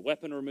it up to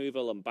weapon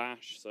removal and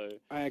bash. So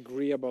I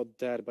agree about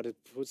that, but it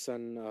puts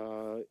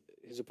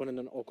his opponent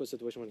in an awkward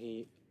situation when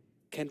he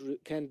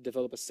can't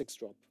develop a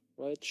 6-drop,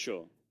 right?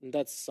 Sure. And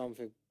that's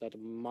something that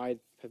might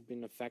have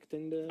been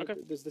affecting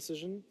this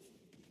decision.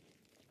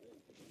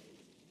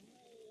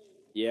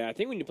 Yeah, I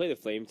think when you play the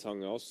Flame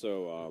Tongue,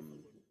 also,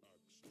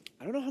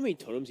 I don't know how many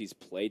totems he's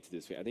played to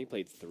this point. I think he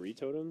played 3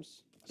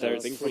 totems. So I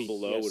think from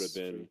below would have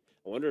been.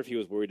 I wonder if he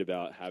was worried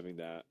about having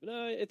that.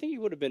 No, I think he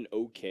would have been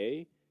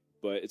okay.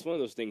 But it's one of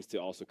those things to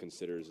also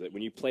consider is that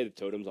when you play the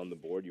totems on the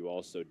board, you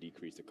also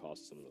decrease the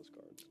cost of some of those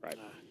cards. Right.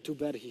 Too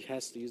bad he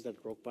has to use that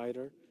Rock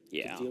Biter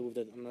to deal with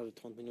that another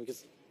taunt minion.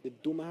 Because the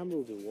Doomhammer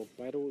with the Rock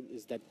Biter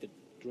is that the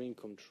dream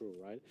come true,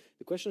 right?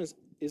 The question is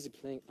he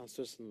playing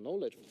Ancestral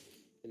Knowledge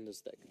in this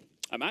deck?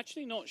 I'm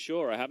actually not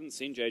sure. I haven't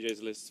seen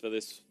JJ's lists for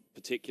this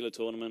particular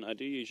tournament. I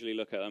do usually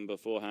look at them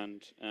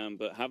beforehand,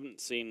 but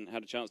haven't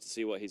had a chance to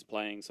see what he's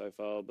playing so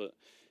far. But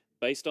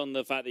based on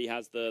the fact that he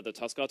has the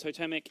Tuskar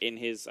Totemic in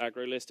his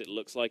aggro list, it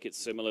looks like it's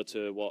similar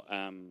to what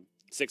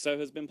Sixo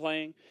has been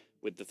playing,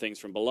 with the things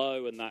from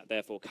below, and that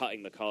therefore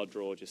cutting the card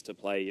draw just to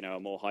play, a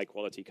more high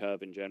quality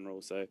curve in general.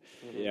 So,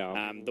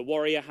 the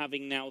Warrior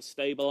having now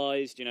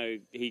stabilized,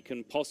 he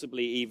can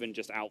possibly even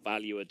just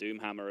outvalue a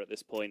Doomhammer at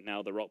this point.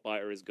 Now the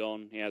Rockbiter is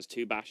gone. He has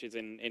 2 bashes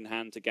in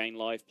hand to gain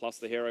life, plus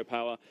the hero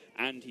power,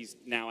 and he's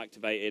now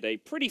activated a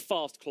pretty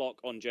fast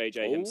clock on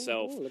JJ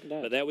himself.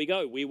 But there we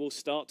go. We will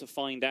start to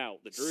find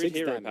out. The Druid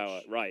hero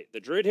power, right? The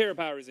Druid hero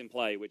power is in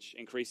play, which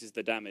increases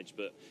the damage,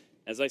 but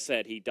as I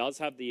said, he does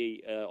have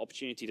the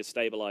opportunity to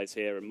stabilize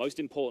here, and most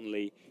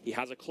importantly, he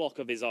has a clock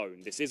of his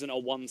own. This isn't a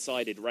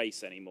one-sided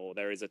race anymore.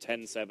 There is a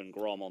 10-7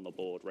 Grom on the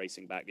board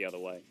racing back the other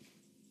way.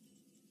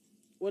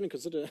 When you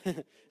consider,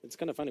 it's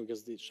kind of funny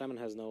because the Shaman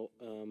has no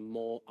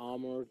more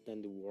armor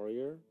than the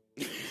Warrior.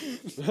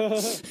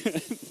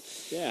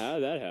 Yeah, how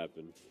did that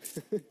happen?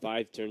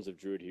 5 turns of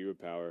Druid hero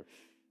power.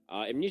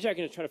 Amnesiac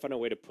going to try to find a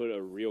way to put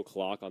a real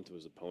clock onto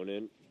his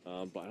opponent,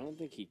 but I don't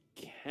think he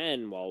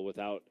can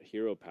without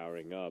hero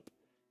powering up.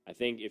 I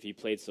think if he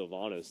played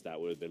Sylvanas, that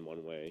would have been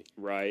one way.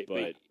 Right,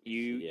 but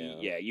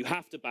you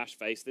have to bash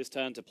face this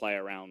turn to play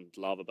around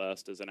Lava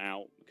Burst as an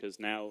out, because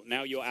now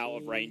you're out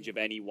of range of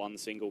any one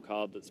single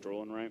card that's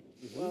drawn, right?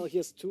 Well, he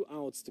has 2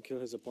 outs to kill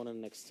his opponent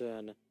next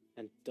turn,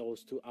 and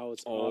those 2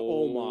 outs are...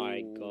 Oh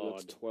my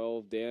god, that's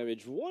 12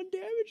 damage, 1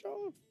 damage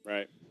off!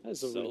 Right.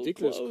 That's a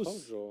ridiculous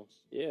card draw.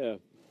 Yeah.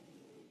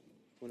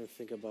 When you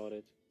think about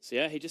it. So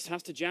yeah, he just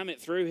has to jam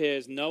it through here.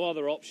 There's no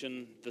other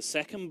option. The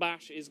second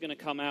bash is going to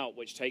come out,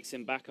 which takes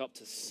him back up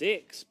to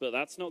 6, but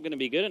that's not going to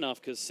be good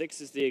enough because 6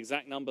 is the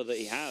exact number that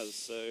he has.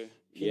 So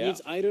he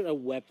needs either a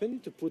weapon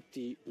to put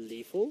the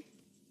lethal,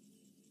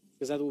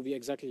 because that will be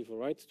exactly lethal,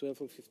 right?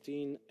 12 or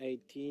 15,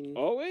 18.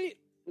 Oh wait,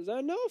 is that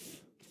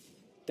enough?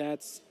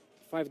 That's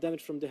 5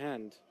 damage from the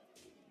hand.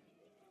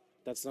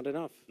 That's not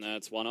enough. No,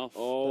 it's 1 off.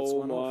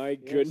 Oh my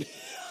goodness.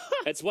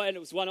 It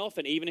was 1 off,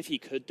 and even if he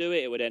could do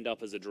it, it would end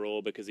up as a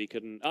draw because he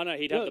couldn't. Oh no,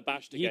 he'd have the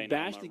bash to gain. He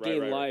bashed to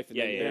gain life, and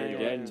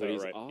then but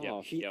he's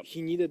off.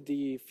 He needed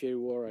the Fury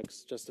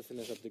Warx just to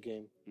finish up the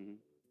game.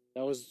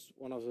 That was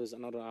one of his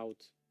another out.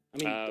 I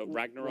mean,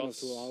 Ragnaros.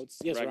 2 outs.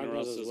 Yes,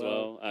 Ragnaros as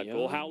well.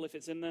 Gorehowl if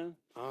it's in there.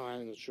 Oh,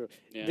 I'm not sure.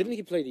 Yeah. Didn't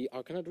he play the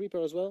Arcanite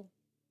Reaper as well?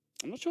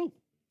 I'm not sure.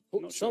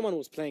 Someone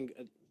was playing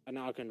an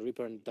Arcanite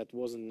Reaper, and that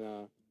wasn't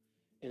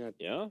in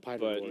a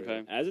Pirate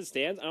Warrior. As it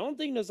stands, I don't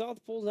think Nazoth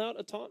pulls out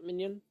a taunt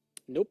minion.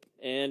 Nope.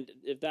 And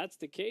if that's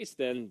the case,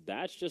 then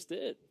that's just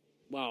it.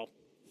 Wow.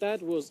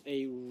 That was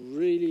a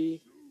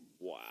really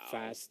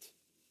fast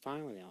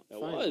final out. It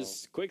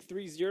was. Quick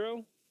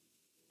 3-0.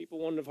 People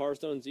wanted of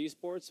Hearthstone's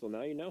esports. Well,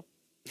 now you know.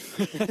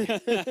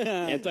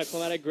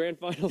 Anticlimactic Grand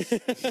Finals.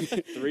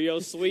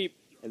 3-0 sweep.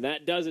 And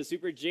that does it.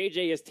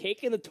 SuperJJ has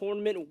taken the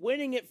tournament,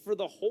 winning it for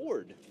the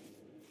Horde.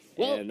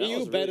 Well,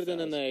 you better than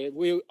an A.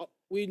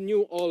 We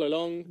knew all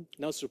along.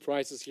 No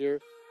surprises here.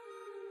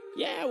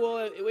 Yeah,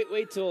 well,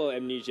 wait till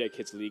Amnesiac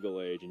hits legal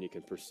age and he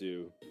can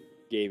pursue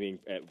gaming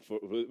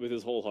with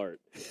his whole heart.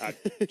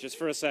 Just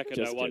for a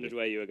second, I wondered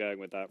where you were going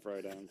with that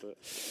throwdown. But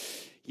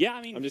yeah,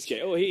 I mean, I'm just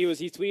kidding. Oh, he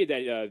tweeted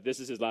that this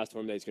is his last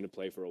tournament that he's going to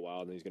play for a while,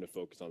 and then he's going to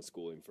focus on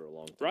schooling for a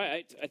long time.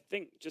 Right. I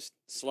think just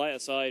slight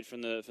aside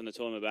from the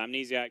tournament, but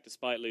Amnesiac,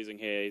 despite losing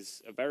here,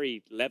 is a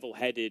very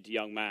level-headed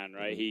young man.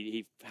 Right,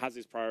 he has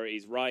his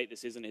priorities right.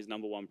 This isn't his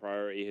number 1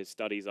 priority. His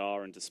studies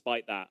are, and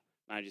despite that,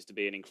 manages to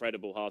be an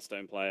incredible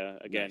Hearthstone player.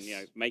 Again,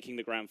 making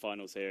the grand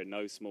finals here,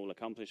 no small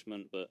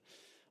accomplishment, but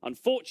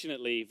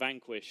unfortunately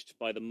vanquished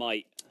by the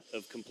might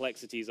of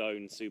Complexity's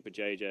own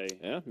SuperJJ.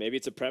 Yeah, maybe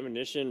it's a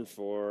premonition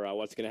for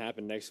what's going to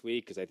happen next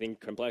week, because I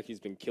think Complexity's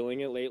been killing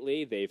it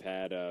lately. They've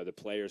had the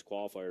players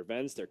qualifier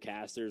events. Their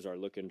casters are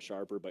looking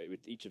sharper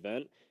with each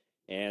event.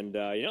 And,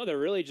 they're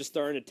really just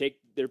starting to take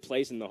their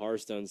place in the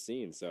Hearthstone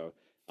scene. So,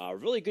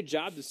 really good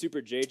job to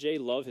SuperJJ.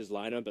 Love his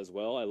lineup as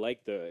well. I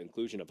like the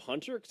inclusion of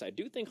Hunter because I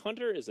do think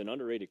Hunter is an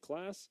underrated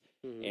class.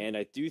 And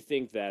I do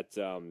think that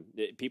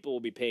people will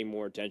be paying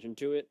more attention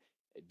to it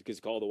because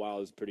Call of the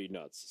Wild is pretty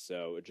nuts.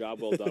 So, a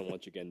job well done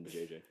once again,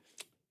 JJ.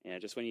 Yeah,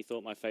 just when you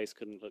thought my face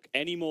couldn't look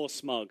any more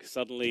smug,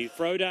 suddenly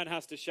Frodan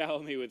has to shower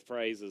me with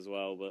praise as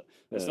well. But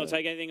let's not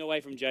take anything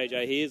away from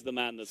JJ. He is the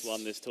man that's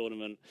won this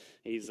tournament.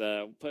 He's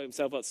put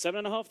himself up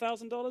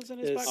 $7,500 in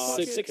his back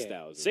pocket.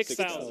 $6,000.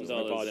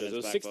 $6,000. It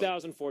was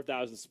 6,000,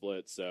 4,000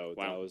 split. So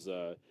that was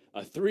a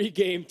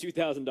 3-game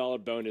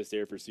 $2,000 bonus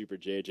there for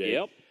SuperJJ.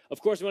 Yep.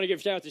 Of course, we want to give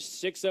a shout out to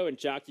Sixo and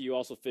Chakti. You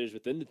also finished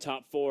within the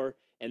top 4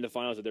 and the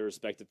finals of their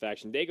respective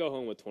faction. They go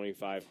home with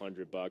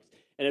 $2,500.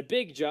 And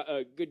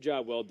a good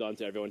job well done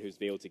to everyone who's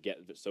been able to get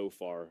so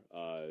far.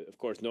 Of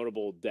course,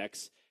 notable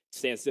decks.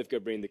 Stan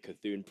Sifka bringing the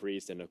Cthulhu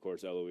Priest, and of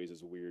course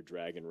Eloise's weird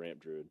dragon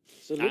ramp druid.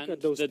 So look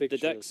at those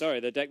pictures.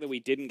 The deck that we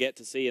didn't get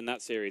to see in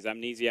that series,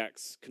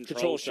 Amnesiac's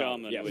Control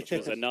Shaman, which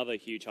was another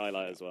huge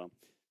highlight as well.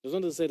 I just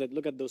wanted to say that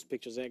look at those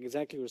pictures. It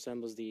exactly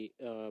resembles the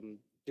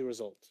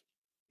result.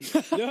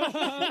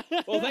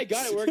 Well, thank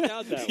God it worked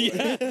out that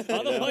way.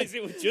 Otherwise,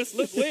 it would just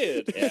look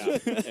weird. Yeah,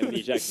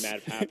 Amnesiac's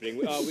mad happening.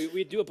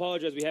 We do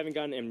apologize. We haven't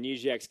gotten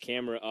Amnesiac's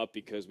camera up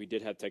because we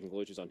did have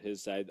technical issues on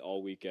his side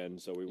all weekend,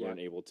 so we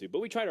weren't able to. But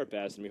we tried our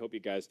best, and we hope you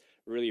guys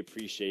really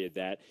appreciated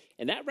that.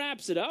 And that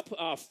wraps it up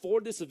for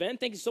this event.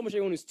 Thank you so much,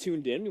 everyone who's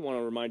tuned in. We want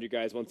to remind you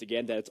guys once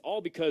again that it's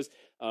all because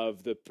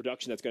of the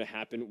production that's going to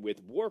happen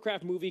with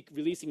Warcraft movie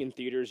releasing in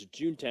theaters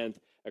June 10th.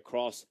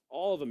 Across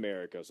all of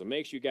America. So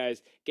make sure you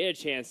guys get a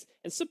chance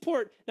and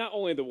support not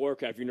only the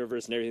Warcraft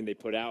universe and everything they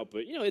put out,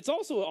 but, it's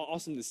also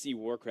awesome to see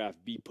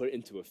Warcraft be put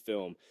into a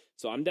film.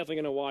 So I'm definitely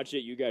going to watch it.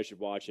 You guys should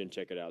watch it and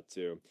check it out,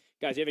 too.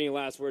 Guys, you have any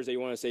last words that you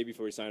want to say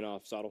before we sign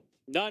off, Sottle?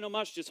 No, not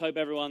much. Just hope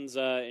everyone's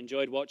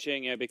enjoyed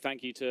watching. A big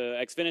thank you to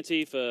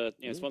XFINITY for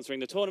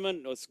sponsoring the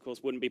tournament. Of course,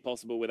 wouldn't be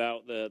possible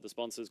without the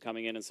sponsors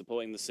coming in and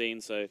supporting the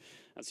scene. So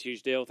that's a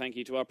huge deal. Thank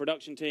you to our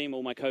production team,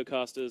 all my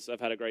co-casters. I've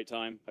had a great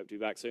time. Hope to be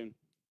back soon.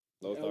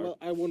 Well,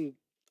 I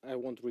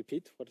won't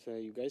repeat what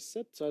you guys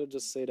said, so I'll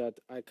just say that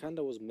I kind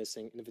of was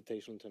missing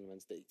invitational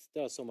tournaments dates.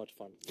 They are so much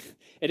fun.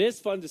 It is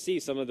fun to see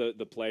some of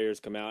the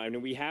players come out. I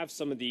mean, we have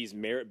some of these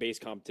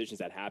merit-based competitions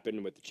that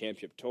happen with the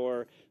Championship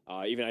Tour.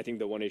 Even I think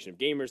the One Nation of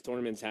Gamers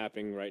tournament's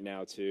happening right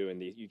now, too,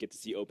 and you get to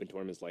see open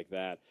tournaments like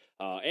that.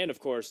 And,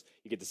 of course,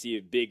 you get to see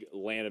big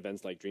LAN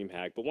events like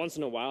DreamHack. But once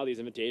in a while, these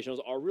invitationals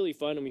are really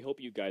fun, and we hope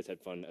you guys had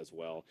fun as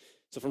well.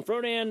 So from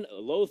Frodan,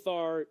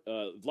 Lothar,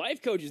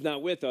 Life Coach is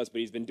not with us, but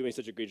he's been doing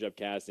such a great job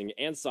casting,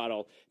 and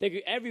Sottle, thank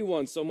you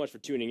everyone so much for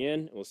tuning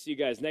in. And we'll see you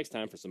guys next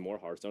time for some more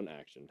Hearthstone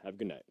action. Have a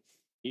good night.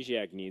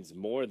 Amnesiac needs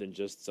more than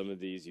just some of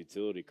these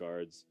utility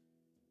cards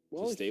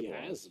to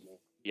stabilize.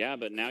 Yeah,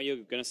 but now you're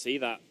going to see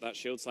that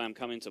Shield Slam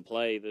come into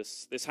play.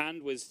 This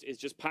hand is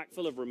just packed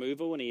full of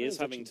removal, and he is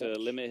having to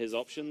limit his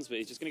options, but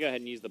he's just going to go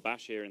ahead and use the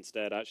Bash here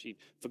instead. Actually,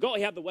 forgot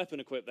he had the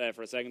weapon equipped there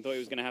for a second. Thought he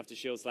was going to have to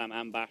Shield Slam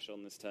and Bash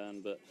on this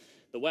turn, but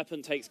the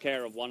weapon takes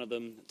care of one of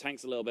them,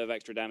 tanks a little bit of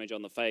extra damage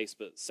on the face,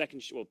 but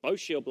both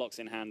shield blocks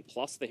in hand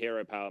plus the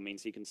hero power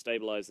means he can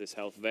stabilize this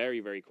health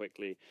very, very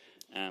quickly.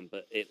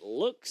 But it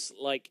looks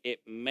like it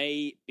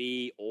may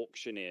be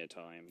auctioneer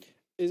time.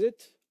 Is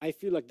it? I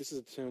feel like this is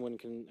a turn when you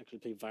can actually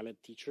play Violet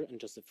Teacher and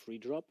just a free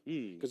drop,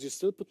 because you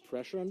still put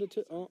pressure on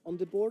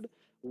the board,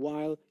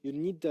 while you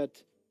need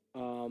that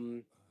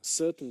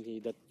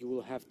certainty that you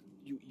will have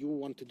you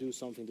want to do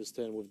something this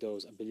turn with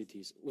those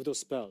abilities, with those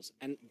spells,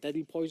 and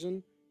Deadly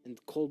Poison and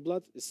Cold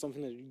Blood is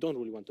something that you don't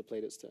really want to play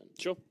this turn.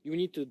 Sure. You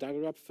need to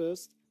dagger up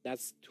first.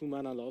 That's 2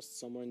 mana lost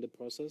somewhere in the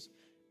process,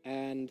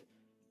 and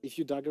if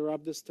you dagger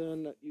up this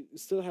turn, you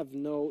still have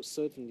no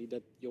certainty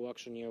that your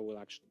auctioneer will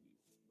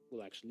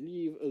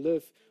actually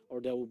live,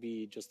 or there will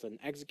be just an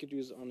execute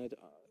use on it.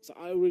 So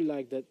I really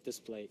like that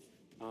display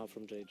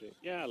from JJ.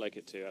 Yeah, I like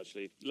it too,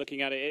 actually.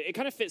 Looking at it, it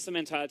kind of fits the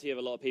mentality of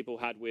a lot of people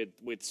had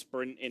with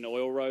Sprint in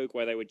Oil Rogue,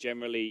 where they would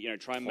generally,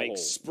 try and make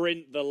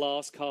Sprint the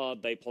last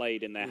card they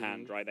played in their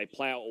hand, right? They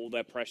play out all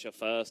their pressure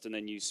first and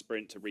then use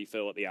Sprint to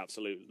refill at the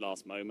absolute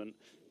last moment.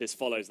 This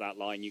follows that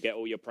line. You get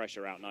all your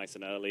pressure out nice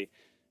and early.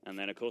 And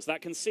then, of course,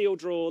 that Conceal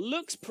draw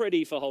looks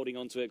pretty for holding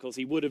on to it. Of course,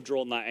 he would have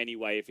drawn that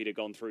anyway if he'd have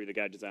gone through the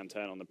Gadgetzan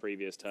turn on the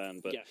previous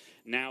turn. But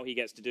now he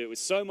gets to do it with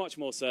so much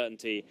more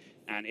certainty.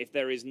 And if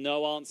there is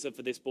no answer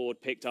for this board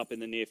picked up in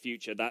the near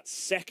future, that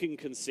second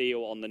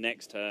Conceal on the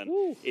next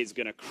turn is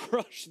going to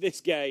crush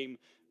this game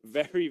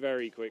very,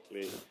 very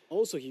quickly.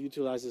 Also, he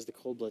utilizes the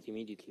Cold Blood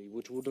immediately,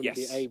 which wouldn't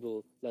be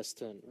able last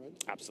turn, right?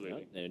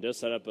 Absolutely. Yeah. And it does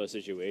set up a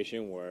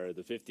situation where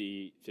the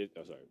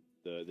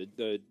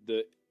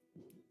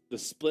the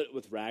split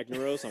with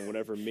Ragnaros on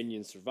whatever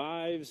minion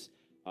survives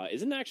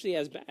isn't actually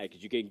as bad,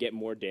 because you can get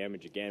more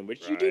damage again,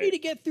 which you do need to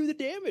get through the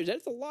damage.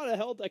 That's a lot of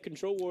health that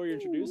Control Warrior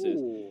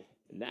introduces.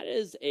 And that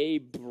is a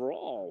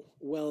brawl.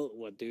 Well,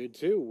 what do you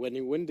do when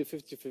you win the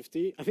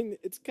 50-50? I mean,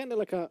 it's kind of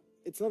like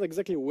it's not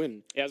exactly a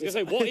win. Yeah, I was going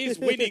to say, what is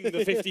winning the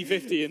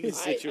 50-50 in this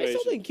situation? I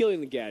still think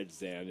killing the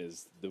Gadzan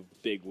is the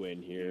big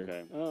win here.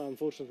 Okay.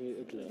 Unfortunately,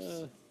 it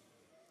is.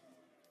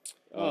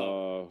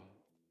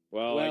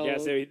 Well, I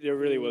guess there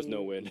really was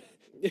no win.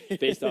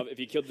 Based off, if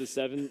you killed the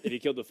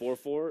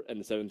 4/4 and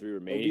the 7/3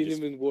 remained, it would be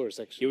even worse,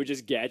 he actually. would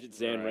just gadget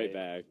Zan right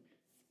back.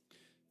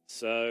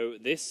 So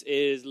this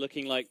is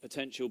looking like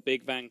potential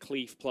Big Van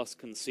Cleef plus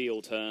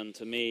Conceal turn.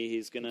 To me,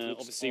 he's going to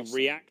obviously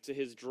react to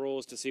his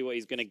draws to see what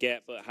he's going to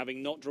get, but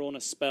having not drawn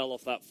a spell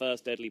off that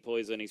first Deadly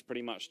Poison, he's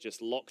pretty much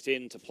just locked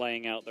into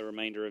playing out the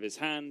remainder of his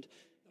hand.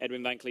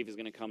 Edwin Van Cleef is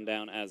going to come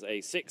down as a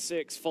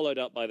 6/6, followed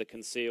up by the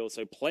Conceal,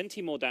 so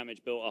plenty more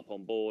damage built up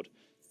on board.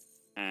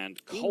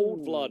 And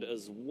Cold Blood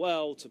as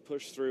well to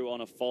push through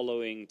on a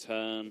following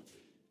turn.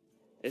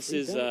 This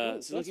is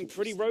looking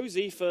pretty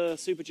rosy for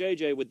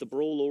SuperJJ with the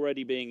Brawl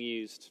already being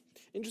used.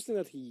 Interesting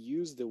that he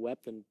used the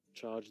weapon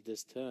charge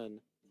this turn.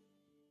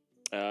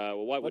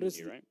 Well, why wouldn't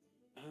you, right?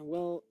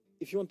 Well,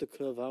 if you want to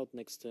curve out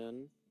next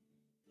turn,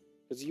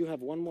 because you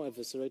have one more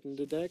Eviscerate in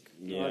the deck.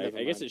 Yeah,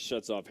 I guess it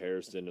shuts off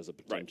Harrison as a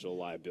potential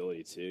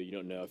liability, too. You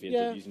don't know if he ends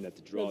up using that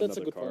to draw that's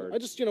another a good card. Point. I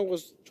just,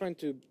 was trying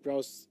to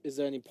browse, is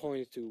there any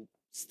point to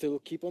still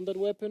keep on that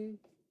weapon?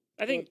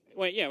 I think,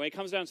 when it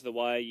comes down to the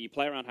wire, you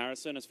play around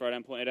Harrison, as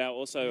Frodan pointed out.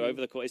 Also,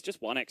 over the course, it's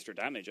just one extra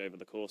damage over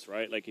the course,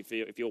 right? Like, if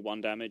you're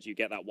one damage, you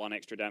get that one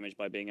extra damage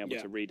by being able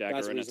to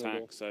redagger an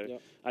attack. So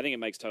I think it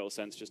makes total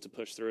sense just to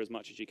push through as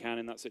much as you can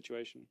in that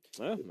situation.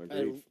 Yeah, I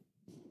agree.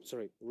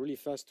 Really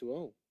fast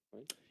 2-0,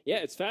 right? Yeah,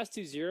 it's fast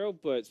 2-0,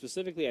 but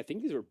specifically, I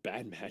think these were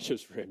bad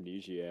matchups for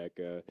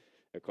Amnesiac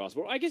across the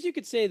board. I guess you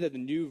could say that the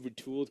new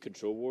retooled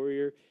Control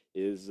Warrior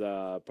is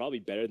probably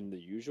better than the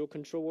usual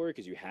Control Warrior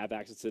because you have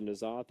access to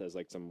N'Zoth as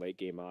some late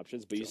game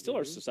options, but you still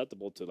are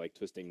susceptible to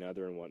Twisting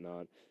Nether and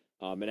whatnot.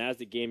 And as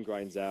the game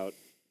grinds out,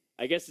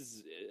 I guess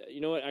it's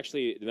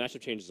actually the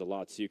matchup changes a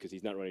lot too because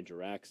he's not running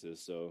Jiraxis,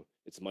 so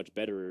it's much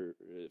better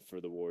for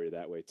the Warrior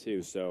that way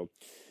too. So,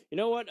 you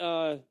know what?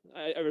 I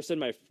said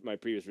my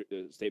previous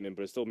statement,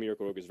 but still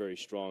Miracle Rogue is very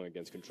strong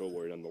against Control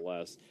Warrior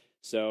nonetheless.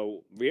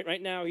 So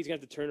right now he's going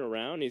to have to turn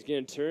around. He's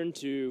going to turn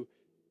to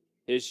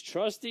his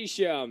trusty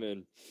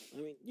Shaman.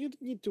 I mean, you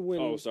need to win.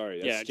 Oh,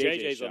 sorry. That's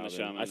JJ's on the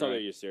Shaman. I thought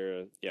that was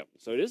Ysera. Yep.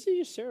 So it is the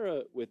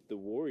Ysera with the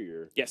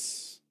Warrior.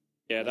 Yes.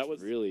 Yeah, that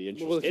was really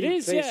interesting. Well, it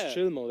is,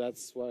 Chilmo,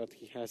 that's what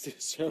he has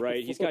Ysera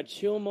right, for. he's got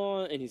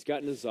Chilma and he's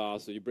got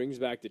N'Zoth, so he brings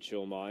back the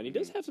Chilma, and he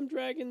does have some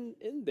dragon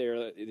in there.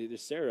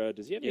 Ysera,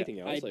 does he have anything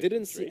else? I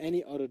didn't see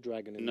any other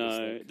dragon in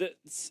this deck.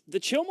 The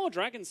Chilma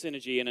dragon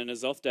synergy in a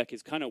N'Zoth deck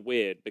is kind of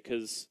weird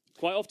because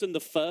quite often the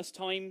first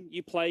time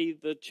you play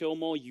the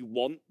Chilma, you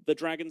want the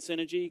dragon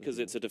synergy because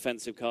it's a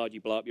defensive card,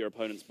 you blow up your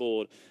opponent's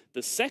board.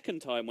 The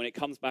second time when it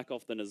comes back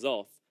off the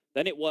N'Zoth,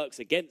 then it works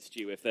against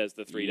you if there's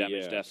the 3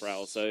 damage death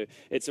rattle. So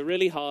it's a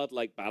really hard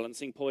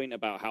balancing point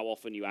about how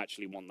often you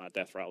actually want that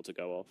death rattle to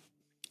go off.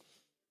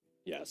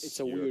 Yes,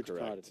 it's a weird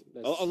card.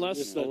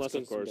 Unless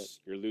of course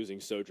you're losing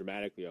so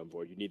dramatically on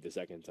board, you need the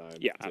second time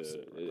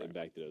to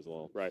impact it as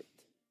well. Right.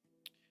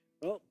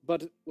 Well,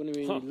 but when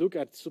we look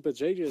at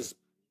SuperJJ's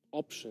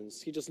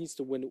options, he just needs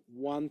to win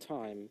one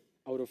time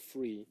out of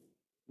 3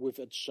 with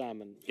a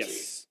Shaman.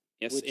 Yes.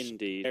 Yes,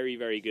 indeed. Very,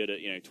 very good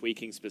at,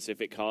 tweaking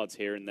specific cards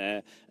here and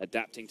there,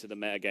 adapting to the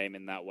metagame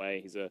in that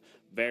way. He's a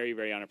very,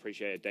 very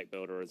unappreciated deck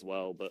builder as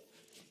well. But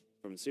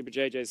from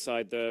SuperJJ's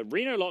side, the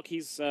Reno Lock,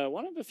 he's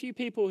one of the few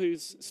people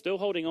who's still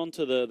holding on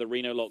to the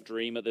Reno Lock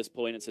dream at this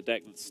point. It's a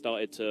deck that's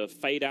started to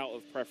fade out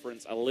of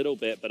preference a little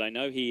bit, but I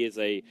know he is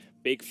a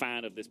big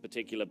fan of this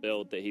particular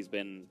build that he's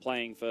been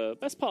playing for the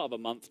best part of a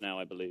month now,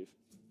 I believe.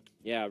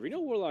 Yeah, Reno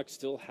Warlock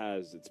still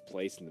has its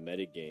place in the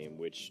metagame,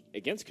 which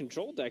against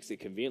control decks, it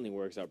conveniently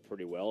works out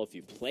pretty well if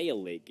you play a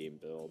late game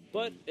build.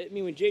 But, I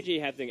mean, when JJ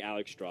having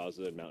Alex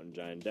Straza and Mountain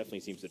Giant definitely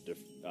seems to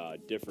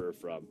differ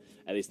from,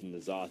 at least in the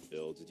Zoth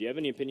builds. Do you have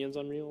any opinions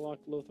on Reno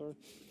Warlock, Lothar?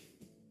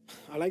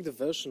 I like the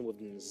version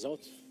with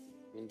N'Zoth.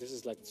 I mean, this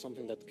is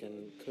something that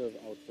can curve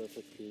out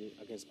perfectly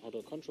against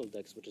other control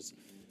decks, which is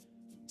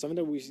something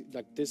that we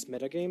this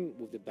metagame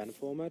with the ban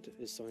format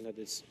is something that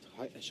is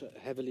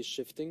heavily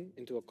shifting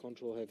into a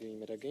control-heavy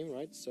metagame,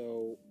 right?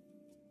 So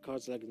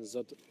cards like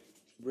N'Zoth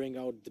bring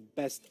out the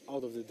best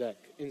out of the deck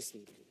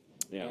instantly.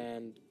 Yeah.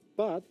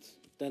 But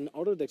then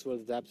other decks will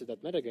adapt to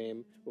that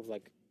metagame with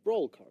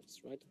brawl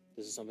cards, right?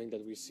 This is something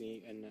that we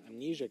see in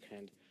Amnesiac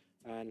hand,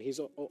 and he's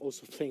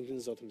also playing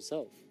N'Zoth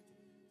himself.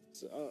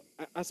 So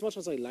as much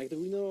as I like the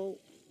Reno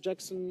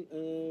Jackson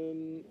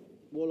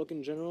Warlock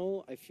in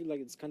general, I feel like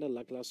it's kind of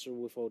lackluster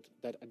without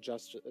that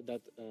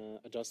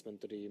adjustment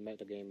to the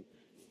metagame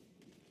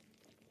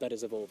that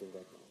is evolving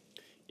right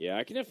now. Yeah,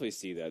 I can definitely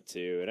see that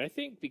too. And I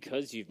think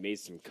because you've made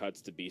some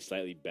cuts to be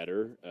slightly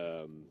better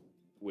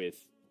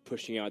with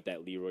pushing out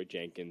that Leroy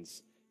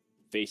Jenkins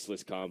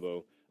faceless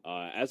combo,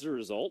 As a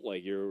result,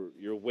 like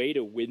your way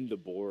to win the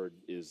board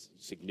is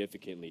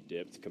significantly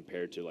dipped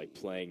compared to like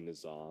playing the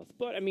Zoth.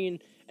 But I mean,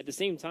 at the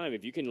same time,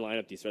 if you can line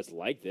up these threats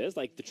like this,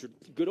 like the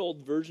good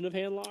old version of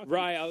handlock,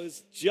 Right, I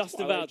was just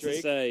Twilight about Drake.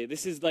 to say,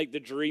 this is like the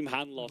dream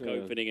handlock Yeah.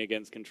 opening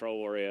against Control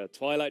Warrior.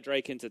 Twilight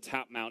Drake into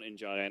tap Mountain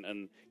Giant,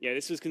 and yeah,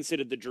 this was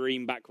considered the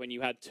dream back when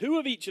you had 2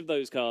 of each of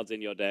those cards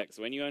in your deck.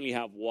 So when you only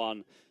have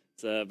 1,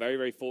 it's a very,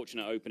 very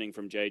fortunate opening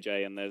from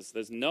JJ, and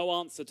there's no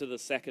answer to the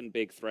second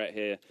big threat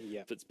here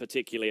that's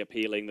particularly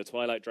appealing. The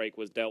Twilight Drake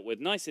was dealt with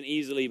nice and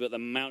easily, but the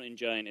Mountain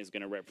Giant is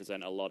going to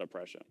represent a lot of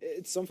pressure.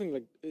 It's something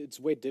like, it's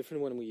way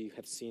different when we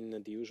have seen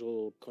the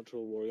usual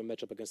Control Warrior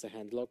matchup against the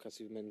handlock, as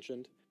you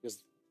mentioned,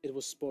 because it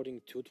was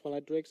sporting 2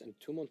 Twilight Drakes and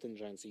 2 Mountain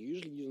Giants. So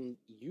usually you don't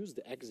use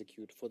the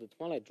Execute for the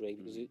Twilight Drake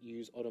because you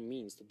use other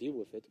means to deal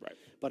with it. Right.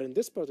 But in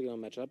this particular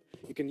matchup,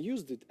 you can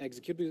use the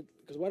Execute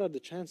because what are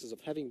the chances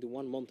of having the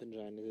 1 Mountain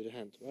Giant in your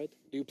hand, right?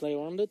 Do you play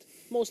around it?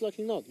 Most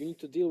likely not. You need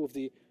to deal with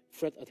the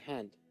threat at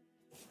hand.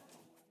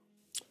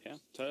 Yeah,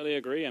 totally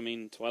agree. I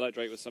mean, Twilight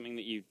Drake was something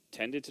that you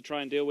tended to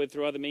try and deal with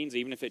through other means,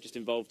 even if it just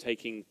involved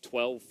taking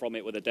 12 from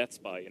it with a Death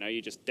Spite. You know,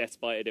 you just Death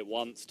Spited it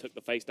once, took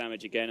the face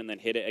damage again, and then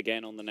hit it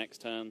again on the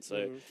next turn.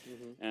 So,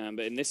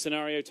 but in this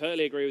scenario,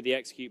 totally agree with the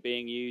Execute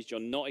being used.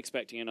 You're not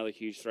expecting another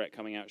huge threat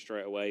coming out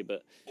straight away,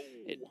 but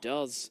it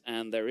does.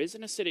 And there is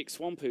an Acidic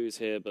Swamp Ooze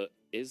here, but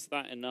is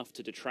that enough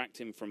to detract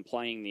him from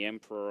playing the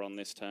Emperor on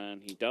this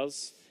turn? He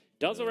does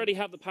already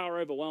have the power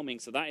overwhelming,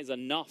 so that is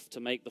enough to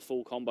make the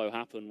full combo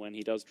happen when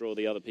he does draw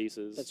the other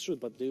pieces. That's true,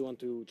 but do you want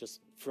to just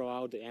throw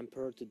out the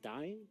Emperor to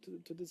die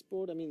to this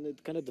board? I mean,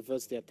 it kind of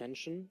diverts the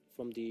attention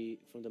from the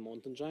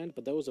Mountain Giant,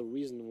 but there was a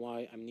reason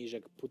why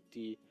Amnesiac put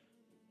the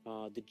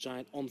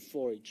Giant on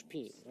 4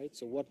 HP, right?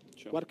 So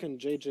what can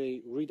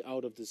JJ read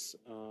out of this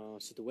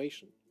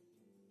situation?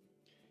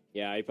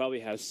 Yeah, he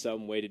probably has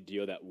some way to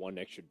deal that 1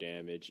 extra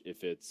damage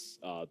if it's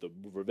the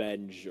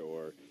Revenge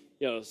or...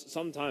 You know,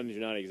 sometimes you're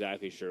not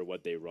exactly sure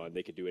what they run.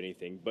 They could do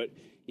anything, but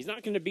he's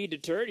not going to be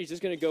deterred. He's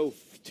just going to go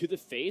to the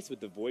face with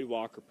the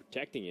Voidwalker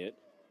protecting it,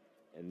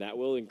 and that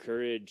will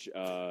encourage.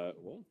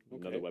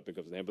 Another weapon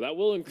comes in hand, but that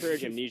will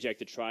encourage Amnesiac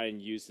to try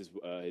and use his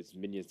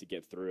minions to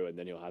get through, and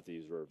then he'll have to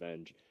use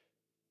Revenge.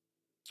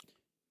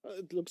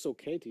 It looks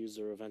okay to use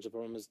the Revenge. The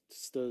problem is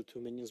still 2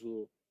 minions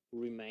will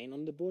remain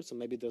on the board, so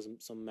maybe there's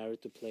some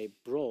merit to play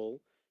Brawl.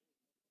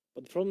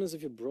 But the problem is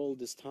if you Brawl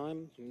this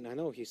time, I mean, I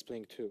know he's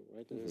playing 2,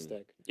 right, in his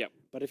deck. Yeah.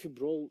 But if you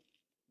Brawl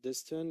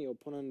this turn, your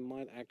opponent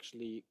might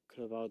actually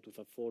curve out with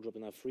a 4-drop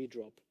and a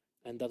 3-drop,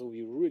 and that will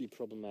be really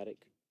problematic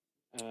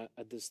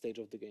at this stage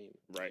of the game.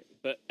 Right.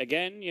 But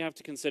again, you have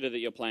to consider that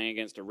you're playing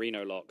against a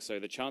Reno lock, so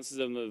the chances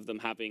of them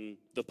having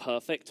the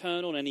perfect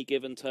turn on any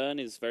given turn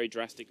is very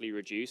drastically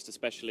reduced,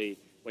 especially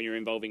when you're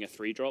involving a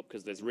 3-drop,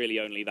 because there's really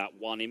only that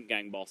 1 Imp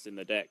Gang boss in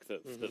the deck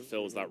that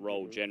fills that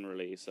role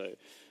generally. So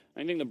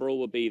I think the Brawl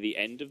would be the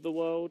end of the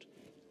world.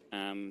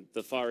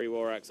 The Fiery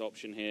War Axe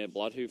option here,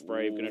 Bloodhoof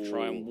Brave going to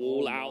try and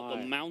wall out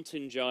the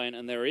Mountain Giant,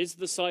 and there is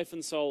the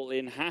Siphon Soul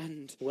in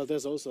hand. Well,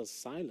 there's also a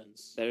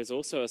Silence. There is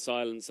also a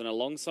Silence, and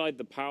alongside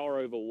the Power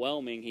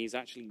Overwhelming, he's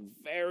actually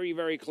very,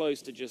 very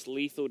close to just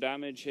lethal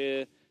damage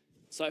here.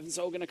 Siphon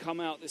Soul going to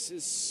come out. This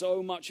is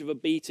so much of a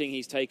beating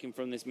he's taken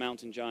from this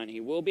Mountain Giant. He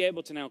will be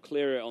able to now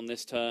clear it on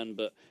this turn,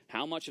 but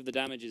how much of the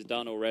damage is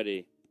done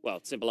already? Well,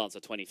 simple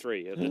answer,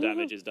 23. The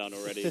damage is done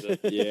already.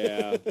 But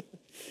Yeah,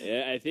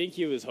 I think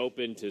he was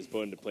hoping to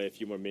play a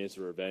few more minutes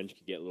of Revenge,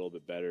 could get a little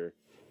bit better.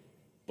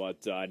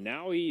 But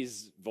now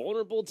he's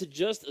vulnerable to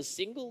just a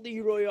single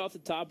Leroy off the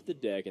top of the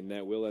deck, and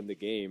that will end the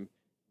game.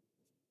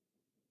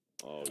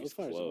 Oh, he's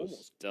Hellfire's close.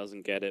 almost.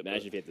 doesn't get it.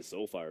 Imagine if he had the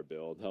Soulfire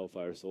build.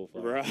 Hellfire,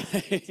 Soulfire.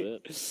 Right.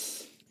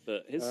 That's it.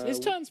 But his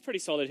turn's pretty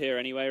solid here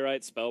anyway,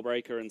 right?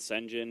 Spellbreaker and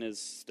Senjin is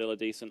still a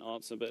decent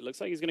answer, but it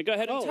looks like he's going to go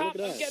ahead and Oh, tap look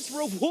at and that. gets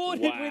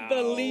rewarded with the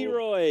Wow.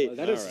 Leroy.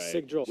 That is All a right.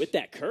 sick draw. With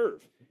that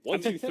curve.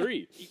 1, 2,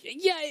 3.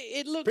 Yeah,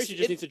 it looks... Pretty sure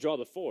just needs to draw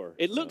the 4.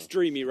 It looks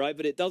dreamy, right?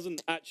 But it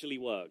doesn't actually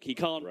work. He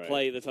can't Right.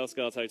 play the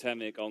Tuskar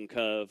Totemic on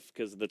curve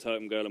because the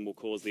Totem Golem will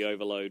cause the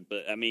overload.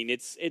 But, I mean,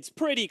 it's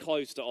pretty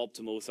close to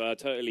optimal, so I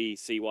totally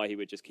see why he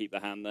would just keep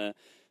the hand there.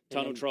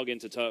 Tunnel Trog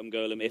into Totem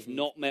Golem, if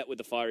not met with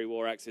the Fiery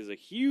War Axe, is a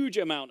huge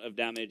amount of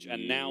damage,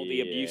 and now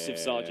the Abusive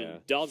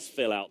Sergeant does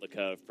fill out the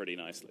curve pretty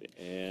nicely.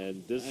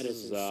 And this That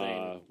is is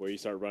insane. where you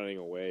start running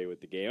away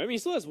with the game. I mean, he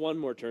still has 1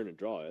 more turn to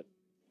draw it.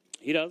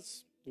 He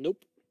does.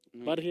 Nope.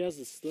 But he has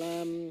the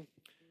Slam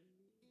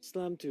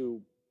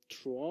to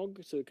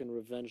Trog, so he can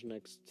Revenge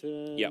next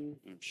turn. Yep,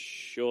 I'm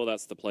sure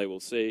that's the play we'll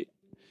see.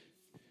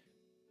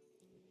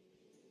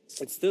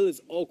 It still is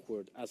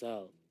awkward as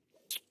hell.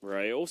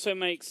 Right, it also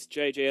makes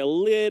JJ a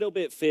little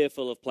bit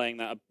fearful of playing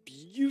that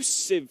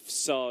Abusive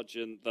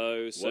Sergeant,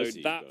 though. So Was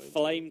he that going to?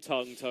 Flame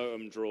Tongue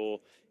Totem draw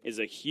is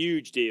a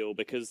huge deal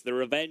because the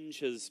Revenge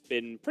has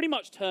been pretty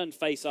much turned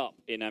face up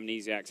in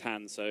Amnesiac's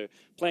hand. So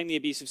playing the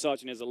Abusive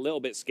Sergeant is a little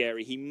bit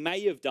scary. He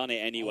may have done it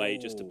anyway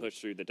just to push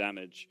through the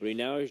damage. But he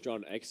now has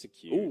drawn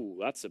Execute. Ooh,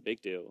 that's a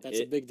big deal. That's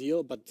a big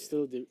deal, but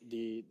still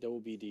there will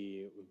be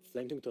the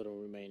Flame Tongue Totem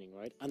remaining,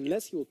 right?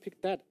 Unless he will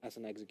pick that as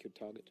an Execute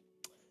target.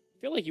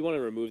 feel like you want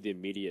to remove the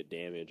immediate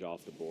damage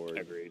off the board.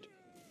 Agreed.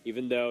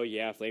 Even though,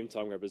 yeah, Flame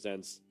Tongue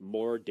represents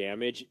more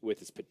damage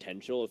with its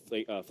potential.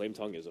 Flame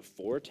Tongue is a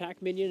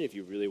 4-attack minion if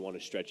you really want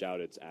to stretch out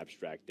its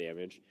abstract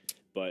damage.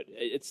 But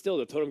it's still,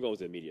 the Totem Golem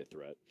is an immediate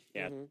threat.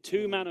 Yeah,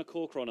 2-mana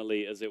Korkron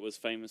Elite, as it was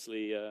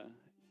famously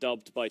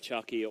dubbed by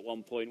Chucky at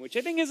one point, which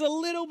I think is a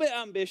little bit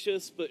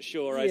ambitious, but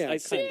sure,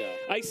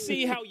 I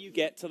see how you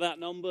get to that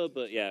number,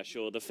 but yeah,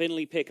 sure. The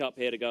Finley pickup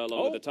here to go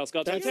along with the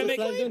Tuskar Totemic,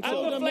 and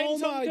the Flame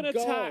Tongue can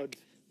attack.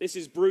 This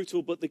is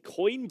brutal, but the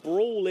Coin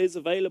Brawl is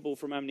available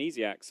from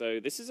Amnesiac, so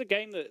this is a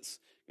game that's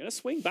going to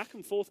swing back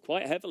and forth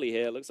quite heavily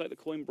here. Looks like the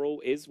Coin Brawl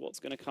is what's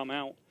going to come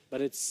out.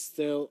 But it's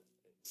still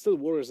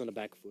Warriors on the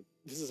back foot.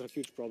 This is a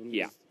huge problem.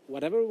 Yeah.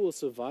 Whatever will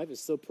survive is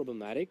still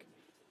problematic,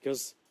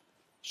 because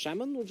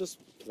Shaman will just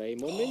play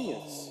more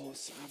minions. Oh,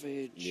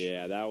 savage.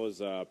 Yeah, that was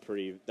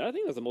pretty... I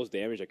think that's the most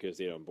damage I could have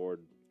seen on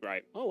board.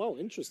 Right. Oh, wow,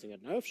 interesting.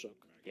 At Nerf Shock.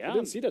 Yeah. I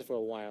didn't see that for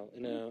a while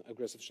in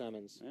aggressive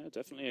Shamans. Yeah,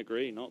 definitely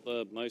agree. Not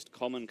the most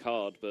common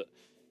card, but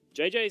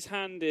JJ's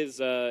hand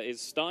is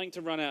starting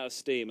to run out of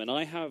steam, and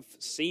I have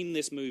seen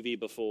this movie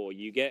before.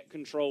 You get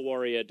Control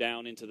Warrior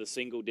down into the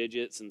single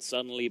digits, and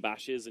suddenly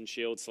bashes and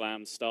shield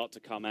slams start to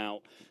come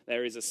out.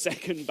 There is a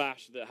second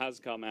bash that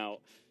has come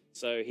out,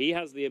 so he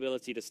has the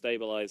ability to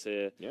stabilize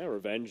here. Yeah,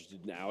 Revenge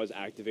now is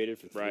activated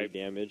for 3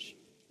 damage,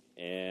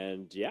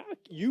 and yeah,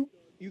 you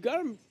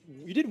got him.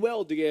 You did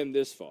well to get him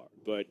this far,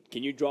 but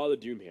can you draw the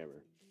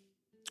Doomhammer?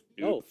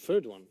 Oh,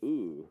 third one.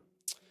 Ooh.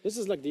 This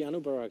is like the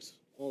Anubarax.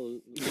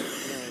 I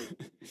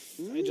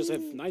just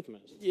have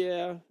nightmares.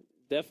 Yeah,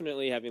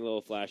 definitely having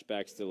little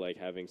flashbacks to like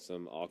having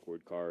some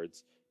awkward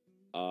cards.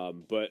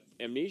 But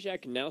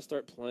Amnesiac can now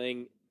start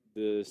playing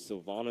the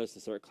Sylvanas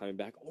to start climbing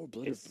back. Oh,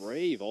 Blood of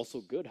Brave, also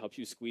good. Helps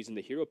you squeeze in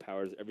the hero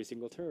powers every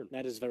single turn.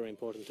 That is very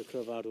important to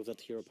curve out with that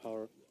hero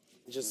power.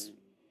 Just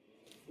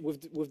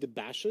with the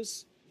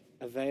bashes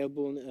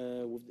available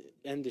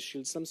and the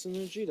shield slam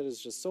synergy, that is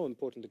just so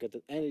important to get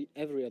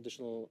every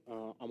additional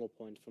ammo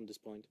point from this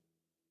point.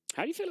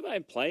 How do you feel about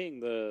him playing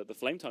the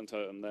Flame Tongue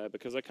Totem there?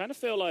 Because I kind of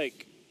feel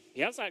like he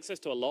has access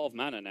to a lot of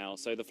mana now,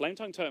 so the Flame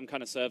Tongue Totem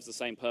kind of serves the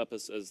same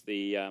purpose as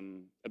the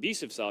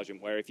Abusive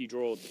Sergeant, where if you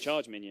draw the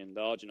charge minion,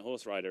 the Argent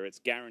Horse Rider, it's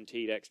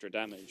guaranteed extra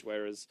damage,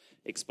 whereas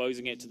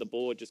exposing it to the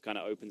board just kind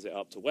of opens it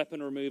up to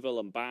weapon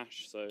removal and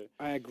bash. So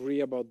I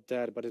agree about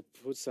that, but it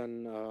puts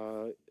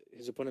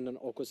his opponent in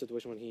an awkward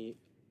situation when he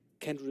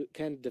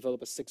can't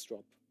develop a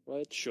 6-drop,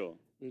 right? Sure.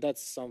 And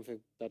that's something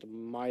that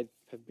might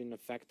have been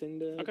affecting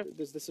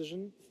this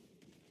decision.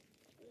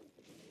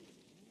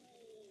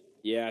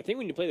 Yeah, I think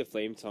when you play the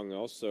Flame Tongue,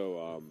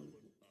 also,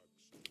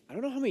 I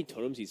don't know how many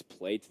totems he's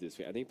played to this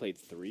point. I think he played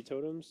 3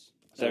 totems.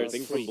 So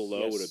everything from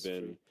below would have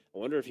been... I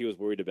wonder if he was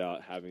worried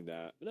about having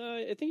that. No,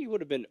 I think he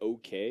would have been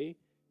okay,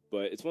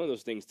 but it's one of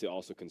those things to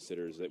also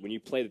consider is that when you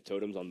play the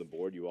totems on the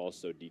board, you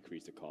also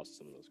decrease the cost of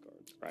some of those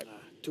cards. Right.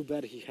 Too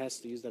bad he has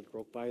to use that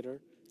Rock Biter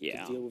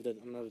to deal with that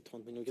another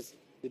taunt minion, because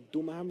the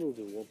Doomhammer with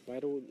the Rock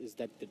Biter is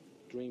that the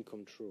dream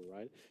come true,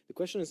 right? The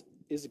question is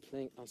he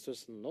playing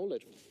Ancestral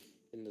Knowledge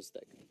in this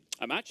deck?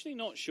 I'm actually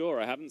not sure.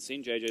 I haven't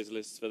seen JJ's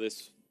lists for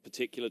this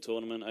particular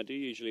tournament. I do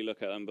usually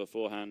look at them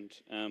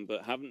beforehand,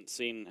 but haven't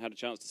had a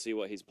chance to see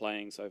what he's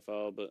playing so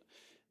far. But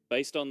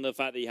based on the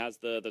fact that he has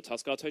the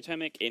Tuskar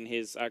Totemic in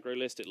his aggro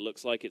list, it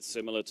looks like it's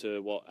similar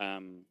to what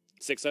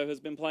Sixo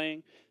has been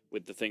playing,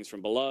 with the things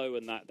from below,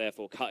 and that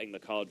therefore cutting the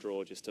card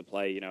draw just to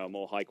play, a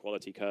more high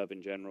quality curve in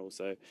general.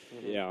 So,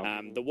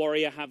 the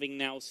Warrior having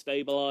now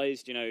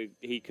stabilized,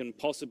 he can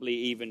possibly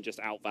even just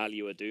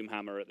outvalue a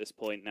Doomhammer at this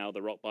point. Now the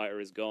Rockbiter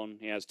is gone.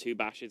 He has 2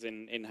 bashes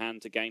in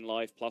hand to gain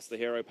life plus the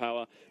hero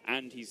power,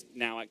 and he's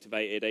now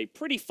activated a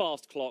pretty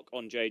fast clock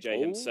on JJ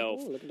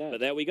himself. But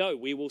there we go.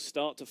 We will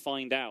start to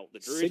find out the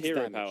Druid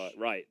hero power.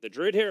 Right, the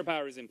Druid hero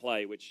power is in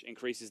play, which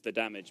increases the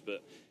damage,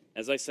 but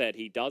as I said,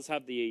 he does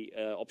have the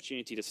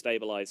opportunity to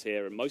stabilize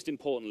here, and most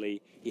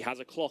importantly, he has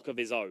a clock of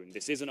his own.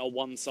 This isn't a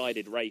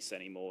one-sided race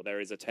anymore. There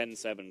is a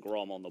 10-7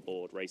 Grom on the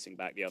board racing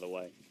back the other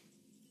way.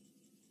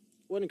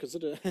 When you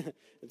consider,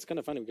 it's kind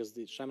of funny because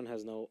the Shaman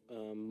has no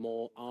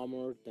more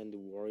armor than the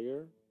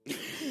Warrior. Yeah,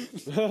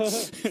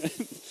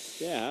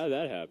 how did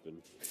that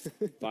happen?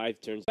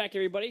 5 turns. Back,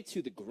 everybody,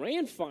 to the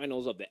grand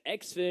finals of the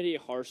XFINITY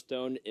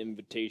Hearthstone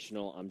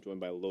Invitational. I'm joined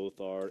by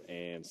Lothar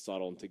and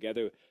Subtle, and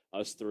together,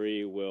 us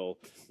 3 will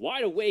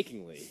wide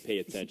awakingly pay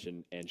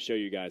attention and show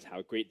you guys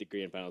how great the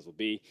grand finals will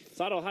be.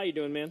 Subtle, how you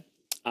doing, man?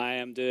 I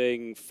am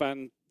doing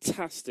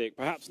fantastic.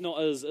 Perhaps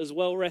not as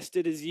well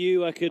rested as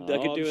you. I could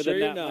do with a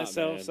nap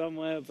myself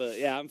somewhere, but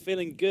yeah, I'm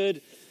feeling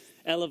good.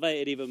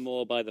 Elevated even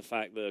more by the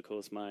fact that, of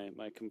course, my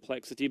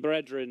complexity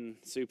brethren,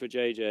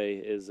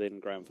 SuperJJ, is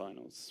in grand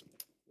finals.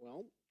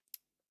 Well,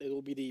 it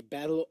will be the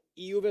battle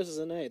EU versus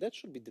NA. That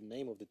should be the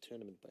name of the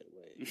tournament, by the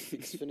way.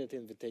 XFINITY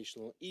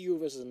Invitational, EU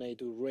versus NA,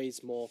 to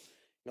raise more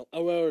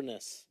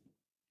awareness,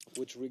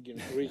 Which region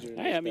Hey, is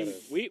I mean,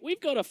 better? we've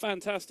got a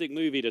fantastic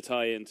movie to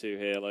tie into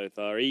here,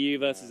 Lothar. EU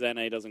versus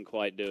NA doesn't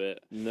quite do it.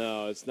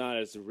 No, it's not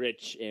as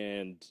rich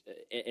and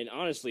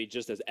honestly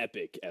just as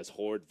epic as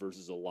Horde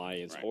versus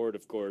Alliance. Right. Horde,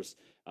 of course,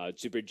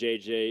 Super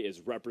JJ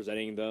is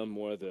representing them,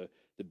 more of the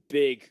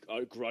big,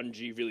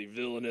 grungy, really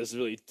villainous,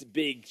 really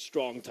big,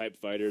 strong type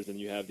fighters.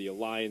 And you have the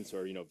Alliance,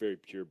 or very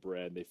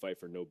purebred. They fight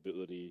for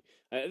nobility.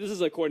 This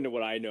is according to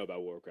what I know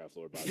about Warcraft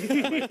lore. By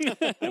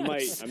the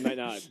way, I might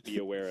not be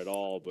aware at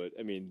all, but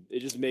I mean,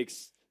 it just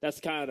makes. That's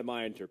kind of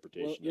my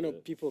interpretation. Well,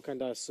 people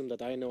kind of assume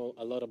that I know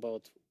a lot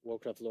about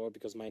Warcraft lore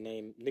because my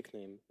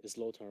nickname is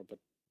Lothar, but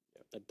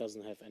that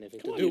doesn't have anything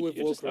to do with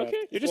Warcraft.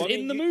 You're just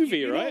in the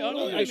movie, right?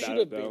 I should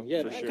have been.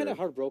 Yeah, for I'm sure. kind of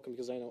heartbroken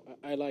because I know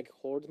I like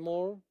Horde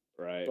more.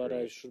 Right, but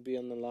right. I should be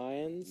on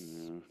Alliance,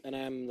 and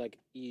I'm like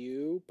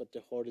EU, but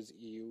the Horde is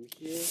EU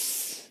here.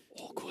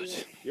 Awkward.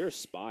 You're a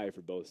spy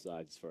for both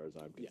sides, as far as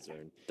I'm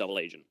concerned. Double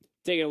agent.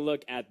 Taking a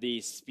look at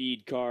the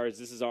speed cards,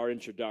 this is our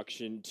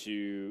introduction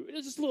to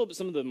just a little bit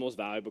some of the most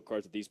valuable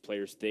cards that these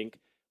players think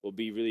will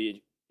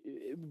be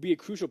a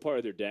crucial part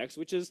of their decks,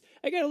 which is,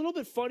 again, a little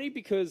bit funny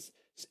because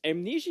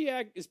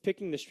Amnesiac is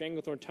picking the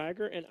Stranglethorn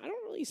Tiger, and I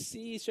don't really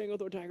see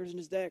Stranglethorn Tigers in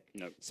his deck.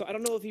 Nope. So I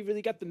don't know if he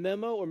really got the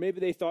memo, or maybe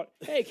they thought,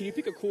 hey, can you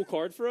pick a cool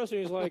card for us? And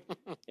he's like,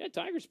 yeah,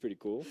 Tiger's pretty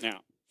cool. Yeah.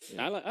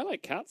 I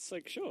like cats,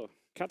 like, sure.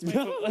 Cats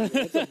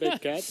That's a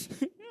big cat.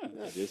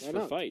 Just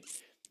for fight.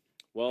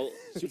 Well,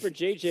 Super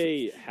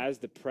JJ has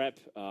the prep,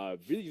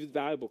 really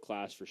valuable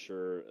class for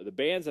sure. The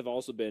bans have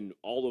also been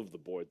all over the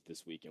board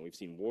this weekend. We've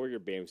seen Warrior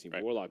ban, we've seen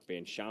Warlock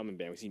ban, Shaman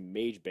ban, we've seen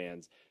Mage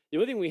bans. The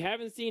only thing we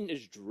haven't seen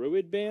is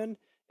Druid ban,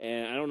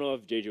 and I don't know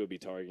if JJ would be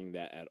targeting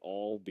that at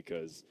all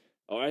because,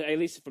 or at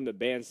least from the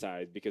ban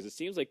side, because it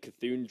seems like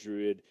Cthulhu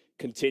Druid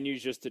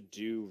continues just to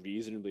do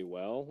reasonably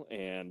well,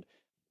 and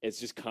it's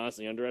just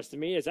constantly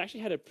underestimated. It's actually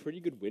had a pretty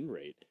good win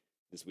rate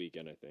this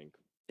weekend, I think.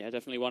 Yeah,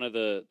 definitely one of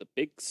the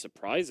big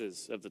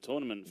surprises of the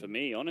tournament for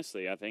me,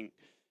 honestly. I think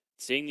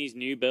seeing these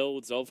new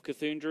builds of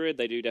Cthulhu Druid,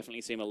 they do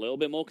definitely seem a little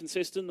bit more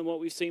consistent than what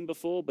we've seen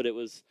before, but it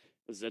was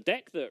a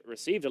deck that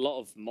received a lot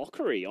of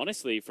mockery,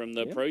 honestly, from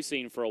the pro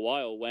scene for a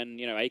while when,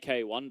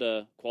 AK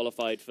Wonder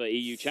qualified for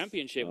EU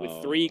Championship with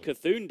 3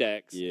 Cthulhu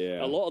decks.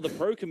 Yeah. A lot of the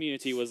pro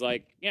community was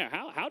like,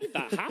 how did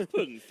that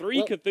happen?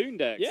 3 Cthulhu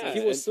decks. Yeah.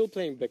 He was still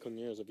playing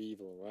Buccaneers of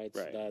Evil, right?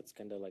 So that's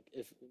kind of like,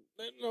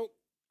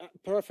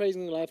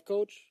 paraphrasing the life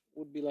coach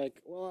would be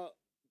like, well,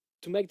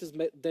 to make this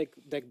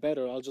deck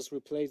better, I'll just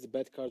replace the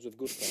bad cards with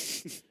good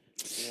cards.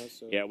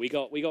 So. Yeah, we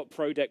got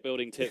pro deck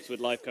building tips with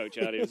Life Coach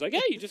out. He was like,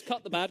 "Hey, you just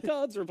cut the bad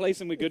cards, replace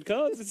them with good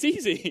cards. It's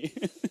easy."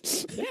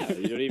 Yeah,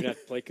 you don't even have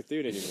to play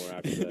Cthulhu anymore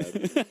after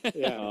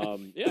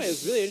that.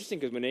 It's really interesting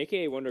because when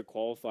AKA Wonder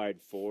qualified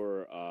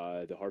for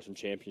the Hearthstone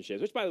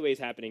Championships, which by the way is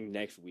happening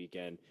next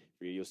weekend,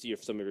 you'll see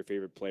some of your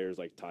favorite players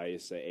like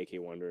Tice,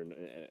 AK Wonder, and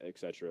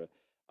etc.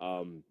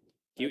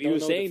 He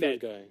was saying that.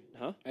 Guy.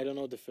 Huh? I don't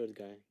know the third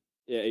guy.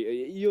 Yeah,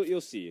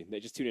 you'll see.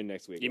 Just tune in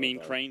next week. You mean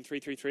Crane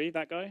 333?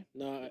 That guy?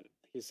 No.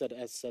 He said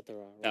etc.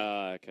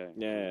 Right? Okay.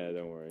 Yeah,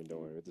 don't worry.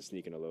 With the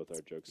sneak and a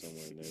Lothar joke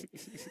somewhere in there.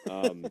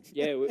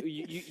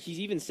 He's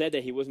even said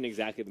that he wasn't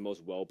exactly the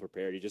most well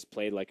prepared. He just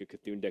played like a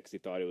Cthulhu deck because he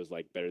thought it was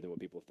like better than what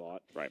people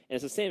thought. Right. And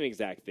it's the same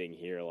exact thing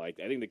here.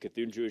 Like I think the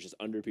Cthulhu Druid is just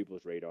under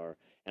people's radar,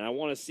 and I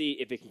want to see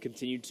if it can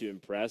continue to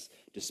impress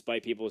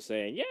despite people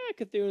saying, "Yeah,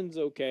 Cthulhu's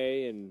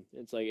okay," and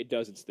it's like it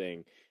does its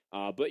thing.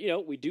 But,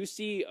 we do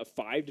see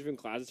 5 different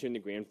classes here in the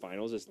grand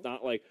finals. It's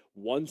not like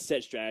one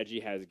set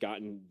strategy has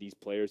gotten these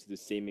players to the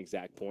same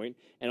exact point.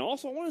 And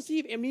also, I want to see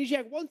if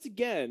Amnesiac once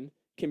again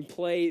can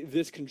play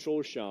this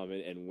control shaman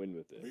and win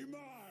with it.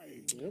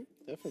 Yep,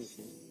 definitely.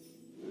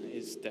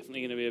 It's definitely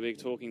going to be a big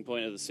talking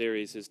point of the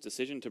series. His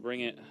decision to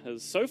bring it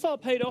has so far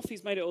paid off.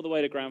 He's made it all the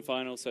way to grand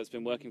finals, so it's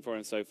been working for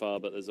him so far,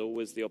 but there's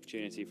always the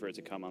opportunity for it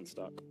to come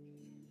unstuck.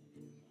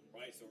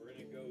 So we're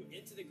going to go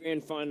into the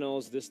grand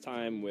finals this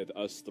time with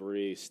us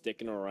 3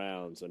 sticking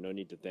around, so no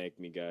need to thank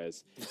me,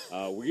 guys.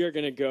 We are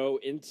going to go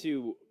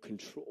into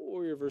Control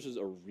Warrior versus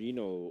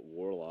Arena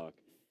Warlock.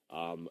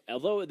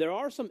 Although there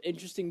are some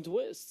interesting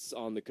twists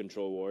on the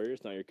Control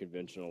Warriors, not your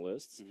conventional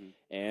lists.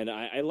 And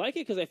I like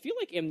it because I feel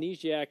like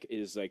Amnesiac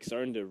is like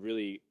starting to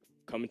really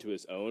come into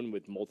his own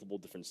with multiple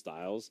different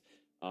styles,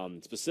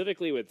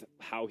 specifically with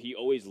how he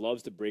always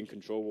loves to bring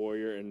Control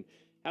Warrior and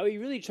how he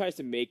really tries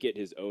to make it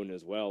his own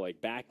as well.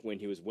 Like back when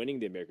he was winning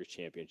the America's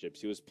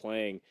Championships, he was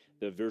playing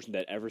the version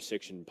that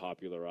Eversiction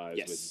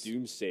popularized with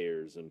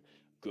Doomsayers and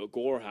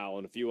Gorehowl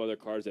and a few other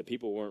cards that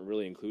people weren't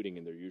really including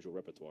in their usual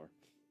repertoire.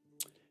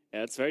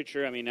 Yeah, that's very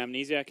true. I mean,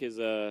 Amnesiac is,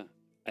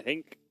 I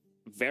think,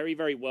 very,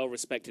 very well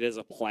respected as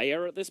a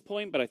player at this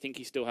point, but I think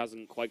he still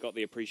hasn't quite got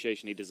the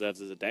appreciation he deserves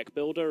as a deck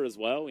builder as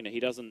well. He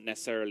doesn't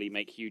necessarily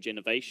make huge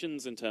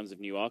innovations in terms of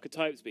new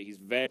archetypes, but he's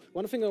very...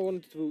 One thing I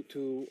wanted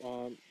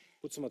to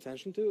put some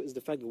attention to is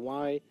the fact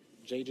why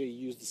JJ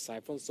used the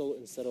Siphon Soul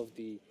instead of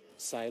the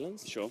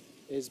Silence. Sure.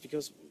 Is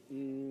because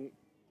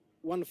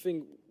one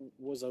thing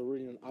was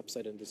really an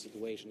upside in this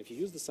situation. If you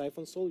use the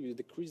Siphon Soul, you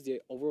decrease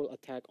the overall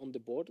attack on the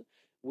board,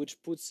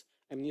 which puts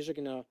Amnesiac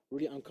in a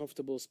really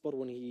uncomfortable spot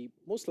when he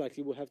most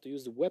likely will have to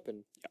use the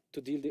weapon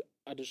to deal the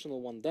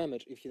additional 1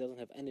 damage if he doesn't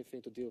have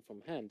anything to deal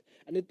from hand.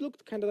 And it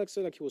looked kind of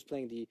like he was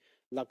playing the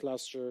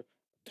lackluster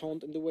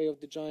taunt in the way of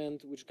the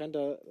giant, which kind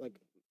of like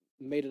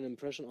made an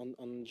impression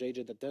on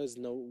JJ that there is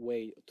no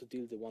way to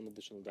deal the 1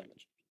 additional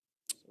damage.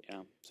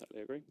 Yeah,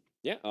 totally agree.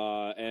 Yeah,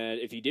 and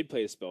if he did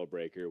play a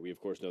Spellbreaker, we of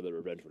course know that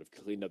Revenge would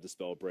have cleaned up the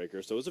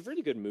Spellbreaker, so it was a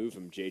really good move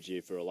from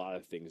JJ for a lot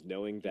of things,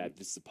 knowing that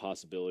this is a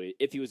possibility.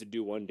 If he was to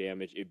do 1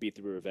 damage, it'd be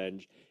through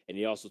Revenge, and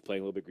he also was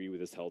playing a little bit greedy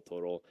with his health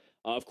total.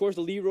 Of course,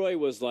 the Leroy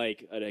was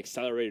like an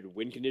accelerated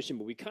win condition,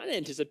 but we kind of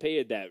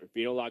anticipated that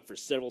Lock for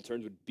several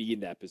turns would be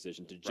in that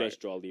position to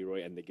just draw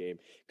Leroy and the game,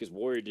 because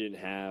Warrior didn't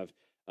have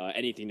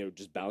anything to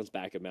just bounce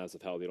back amounts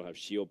of health. They don't have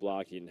shield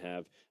block. He didn't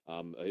have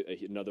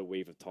another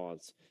wave of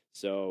taunts.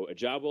 So a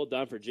job well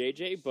done for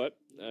JJ, but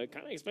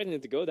kind of expecting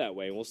it to go that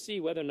way. And we'll see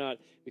whether or not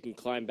we can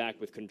climb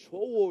back with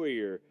Control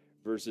Warrior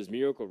versus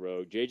Miracle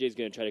Rogue. JJ's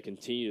going to try to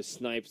continue to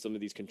snipe some of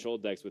these control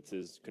decks with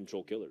his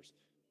control killers.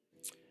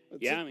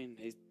 Yeah, I mean,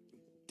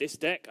 this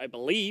deck, I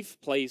believe,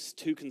 plays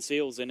 2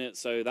 conceals in it,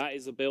 so that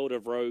is a build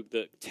of Rogue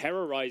that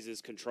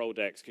terrorizes control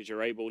decks, because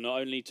you're able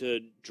not only to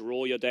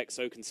draw your deck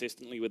so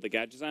consistently with the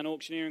Gadgetzan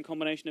Auctioneer in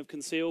combination of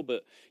conceal,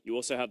 but you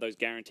also have those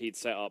guaranteed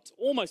setups,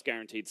 almost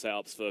guaranteed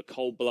setups for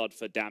Cold Blood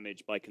for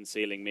damage by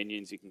concealing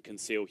minions. You can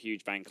conceal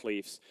huge Van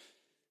Cleefs.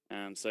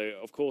 So,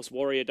 of course,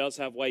 Warrior does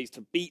have ways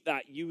to beat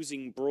that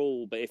using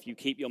Brawl, but if you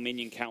keep your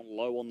minion count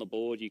low on the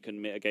board, you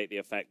can mitigate the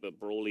effect that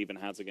Brawl even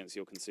has against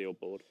your concealed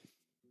board.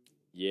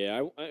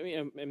 Yeah, I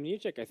mean,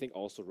 Amnesiac, I think,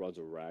 also runs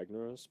a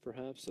Ragnaros,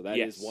 perhaps, so that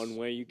is one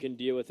way you can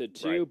deal with it,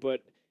 too,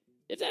 but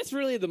if that's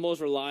really the most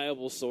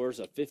reliable source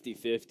of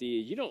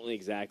 50-50, you don't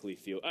exactly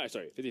feel...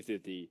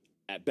 50-50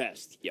 at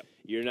best. Yep.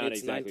 You're not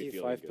exactly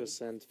feeling good. It's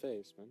 95%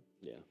 phase, man.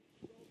 Yeah.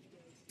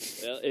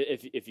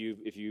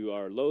 If you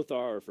are Lothar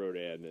or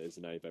Frodan, it's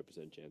a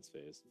 95% chance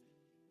phase.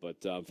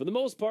 But for the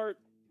most part,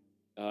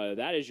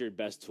 that is your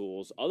best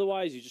tools.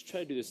 Otherwise, you just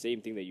try to do the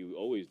same thing that you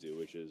always do,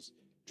 which is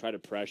try to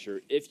pressure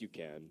if you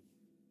can.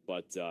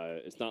 But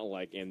it's not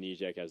like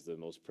Amnesiac has the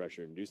most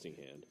pressure-inducing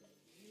hand.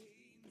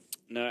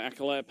 No,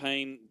 Acolyte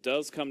Pain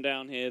does come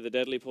down here. The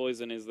Deadly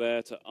Poison is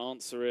there to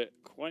answer it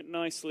quite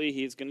nicely.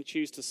 He's going to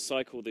choose to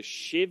cycle the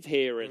Shiv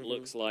here, it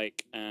looks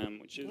like,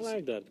 which is... I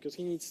like that, because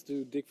he needs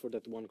to dig for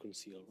that 1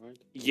 conceal, right?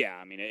 Yeah,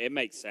 I mean, it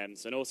makes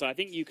sense. And also, I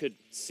think you could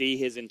see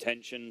his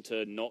intention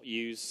to not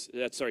use...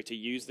 to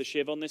use the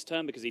Shiv on this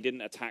turn, because he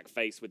didn't attack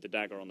face with the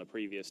dagger on the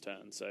previous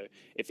turn. So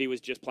if he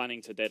was just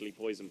planning to Deadly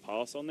Poison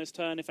pass on this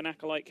turn, if an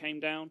Acolyte came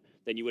down,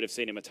 then you would have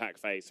seen him attack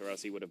face, or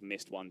else he would have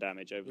missed 1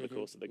 damage over the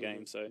course of the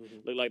game. So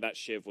looked like that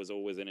Shiv was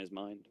always in his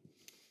mind.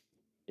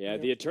 Yeah,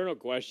 the eternal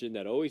question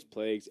that always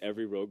plagues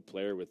every Rogue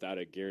player without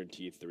a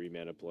guaranteed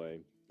 3-mana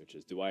play, which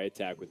is, do I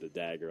attack with the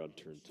dagger on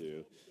turn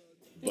 2?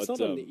 It's not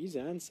an easy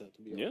answer,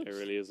 to be honest. It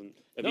really isn't.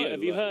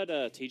 Have you heard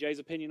TJ's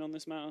opinion on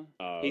this matter?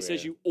 Oh, he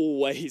says you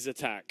always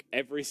attack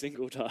every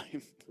single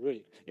time.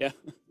 Really? Yeah.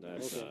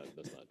 That's not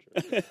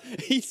true.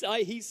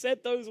 He said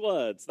those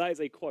words. That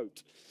is a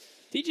quote.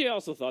 TJ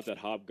also thought that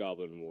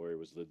Hobgoblin Warrior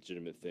was a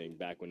legitimate thing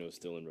back when it was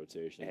still in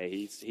rotation. Yeah,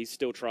 he's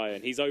still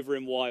trying. He's over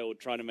in Wild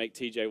trying to make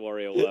TJ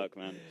Warrior work,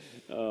 man.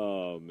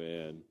 Oh,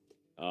 man.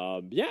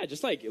 Yeah,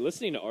 just like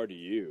listening to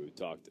RDU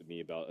talk to me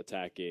about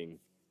attacking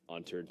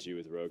on turn 2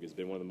 with Rogue has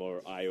been one of the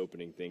more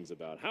eye-opening things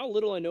about how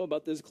little I know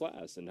about this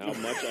class and how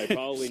much I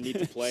probably need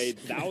to play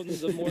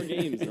thousands of more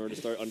games in order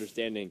to start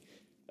understanding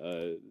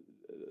the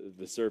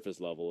surface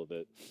level of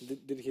it.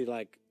 Did he,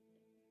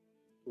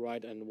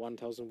 write an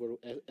 1,000-word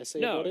essay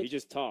No, about it? he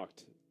just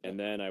talked. And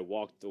then I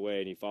walked away,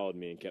 and he followed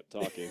me and kept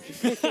talking.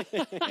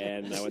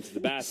 And I went to the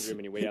bathroom,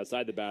 and he waited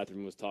outside the bathroom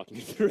and was talking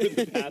through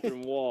the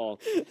bathroom wall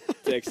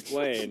to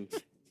explain.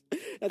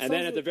 And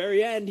then at the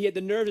very end, he had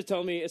the nerve to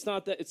tell me it's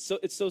not that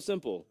it's so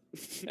simple.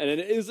 And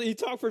then he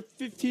talked for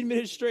 15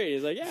 minutes straight.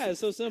 He's like, "Yeah,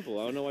 it's so simple.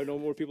 I don't know why no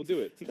more people do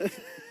it."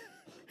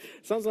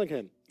 Sounds like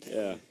him.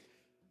 Yeah.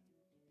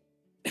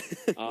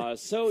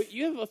 So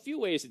you have a few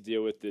ways to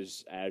deal with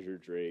this Azure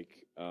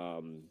Drake.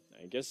 I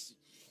guess.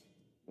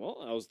 Well,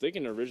 I was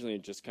thinking originally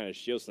just kind of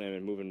shield slam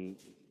and moving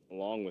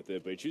along with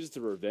it, but he chooses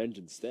to revenge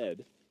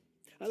instead.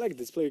 I like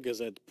this play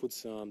because it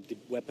puts the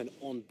weapon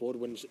on board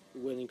when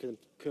you can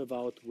curve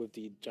out with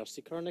the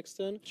Justicar next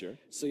turn. Sure.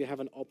 So you have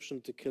an option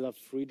to kill a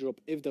free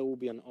drop if there will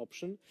be an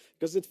option.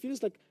 Because it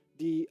feels like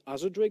the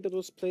Azure Drake that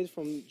was played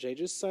from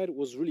JJ's side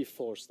was really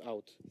forced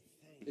out.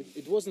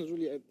 It wasn't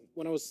really...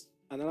 when I was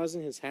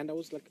analyzing his hand, I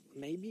was like,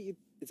 maybe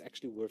it's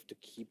actually worth to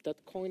keep that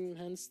coin in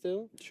hand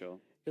still. Sure.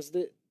 Because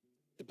the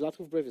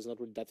Bloodhoof Brave is not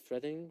really that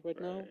threatening right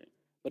now.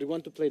 But you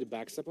want to play the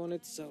backstep on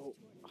it, so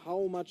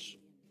how much...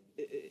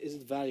 is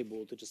it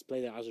valuable to just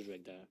play the Azure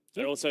Drake there?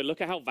 But also,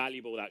 look at how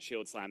valuable that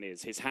Shield Slam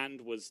is. His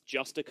hand was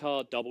just a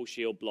card, double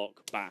shield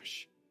block,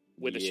 bash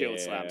with a Shield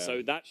Slam.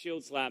 So that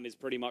Shield Slam is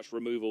pretty much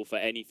removal for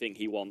anything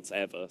he wants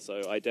ever.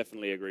 So I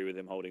definitely agree with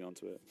him holding on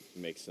to it.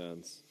 Makes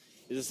sense.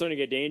 This is starting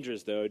to get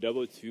dangerous, though.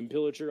 Double Tomb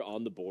Pillager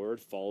on the board,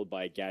 followed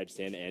by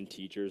Gadgetzan and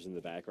Teachers in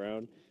the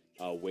background.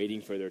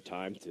 waiting for their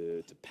time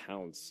to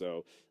pounce.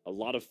 So a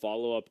lot of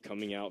follow-up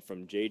coming out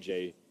from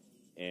JJ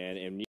and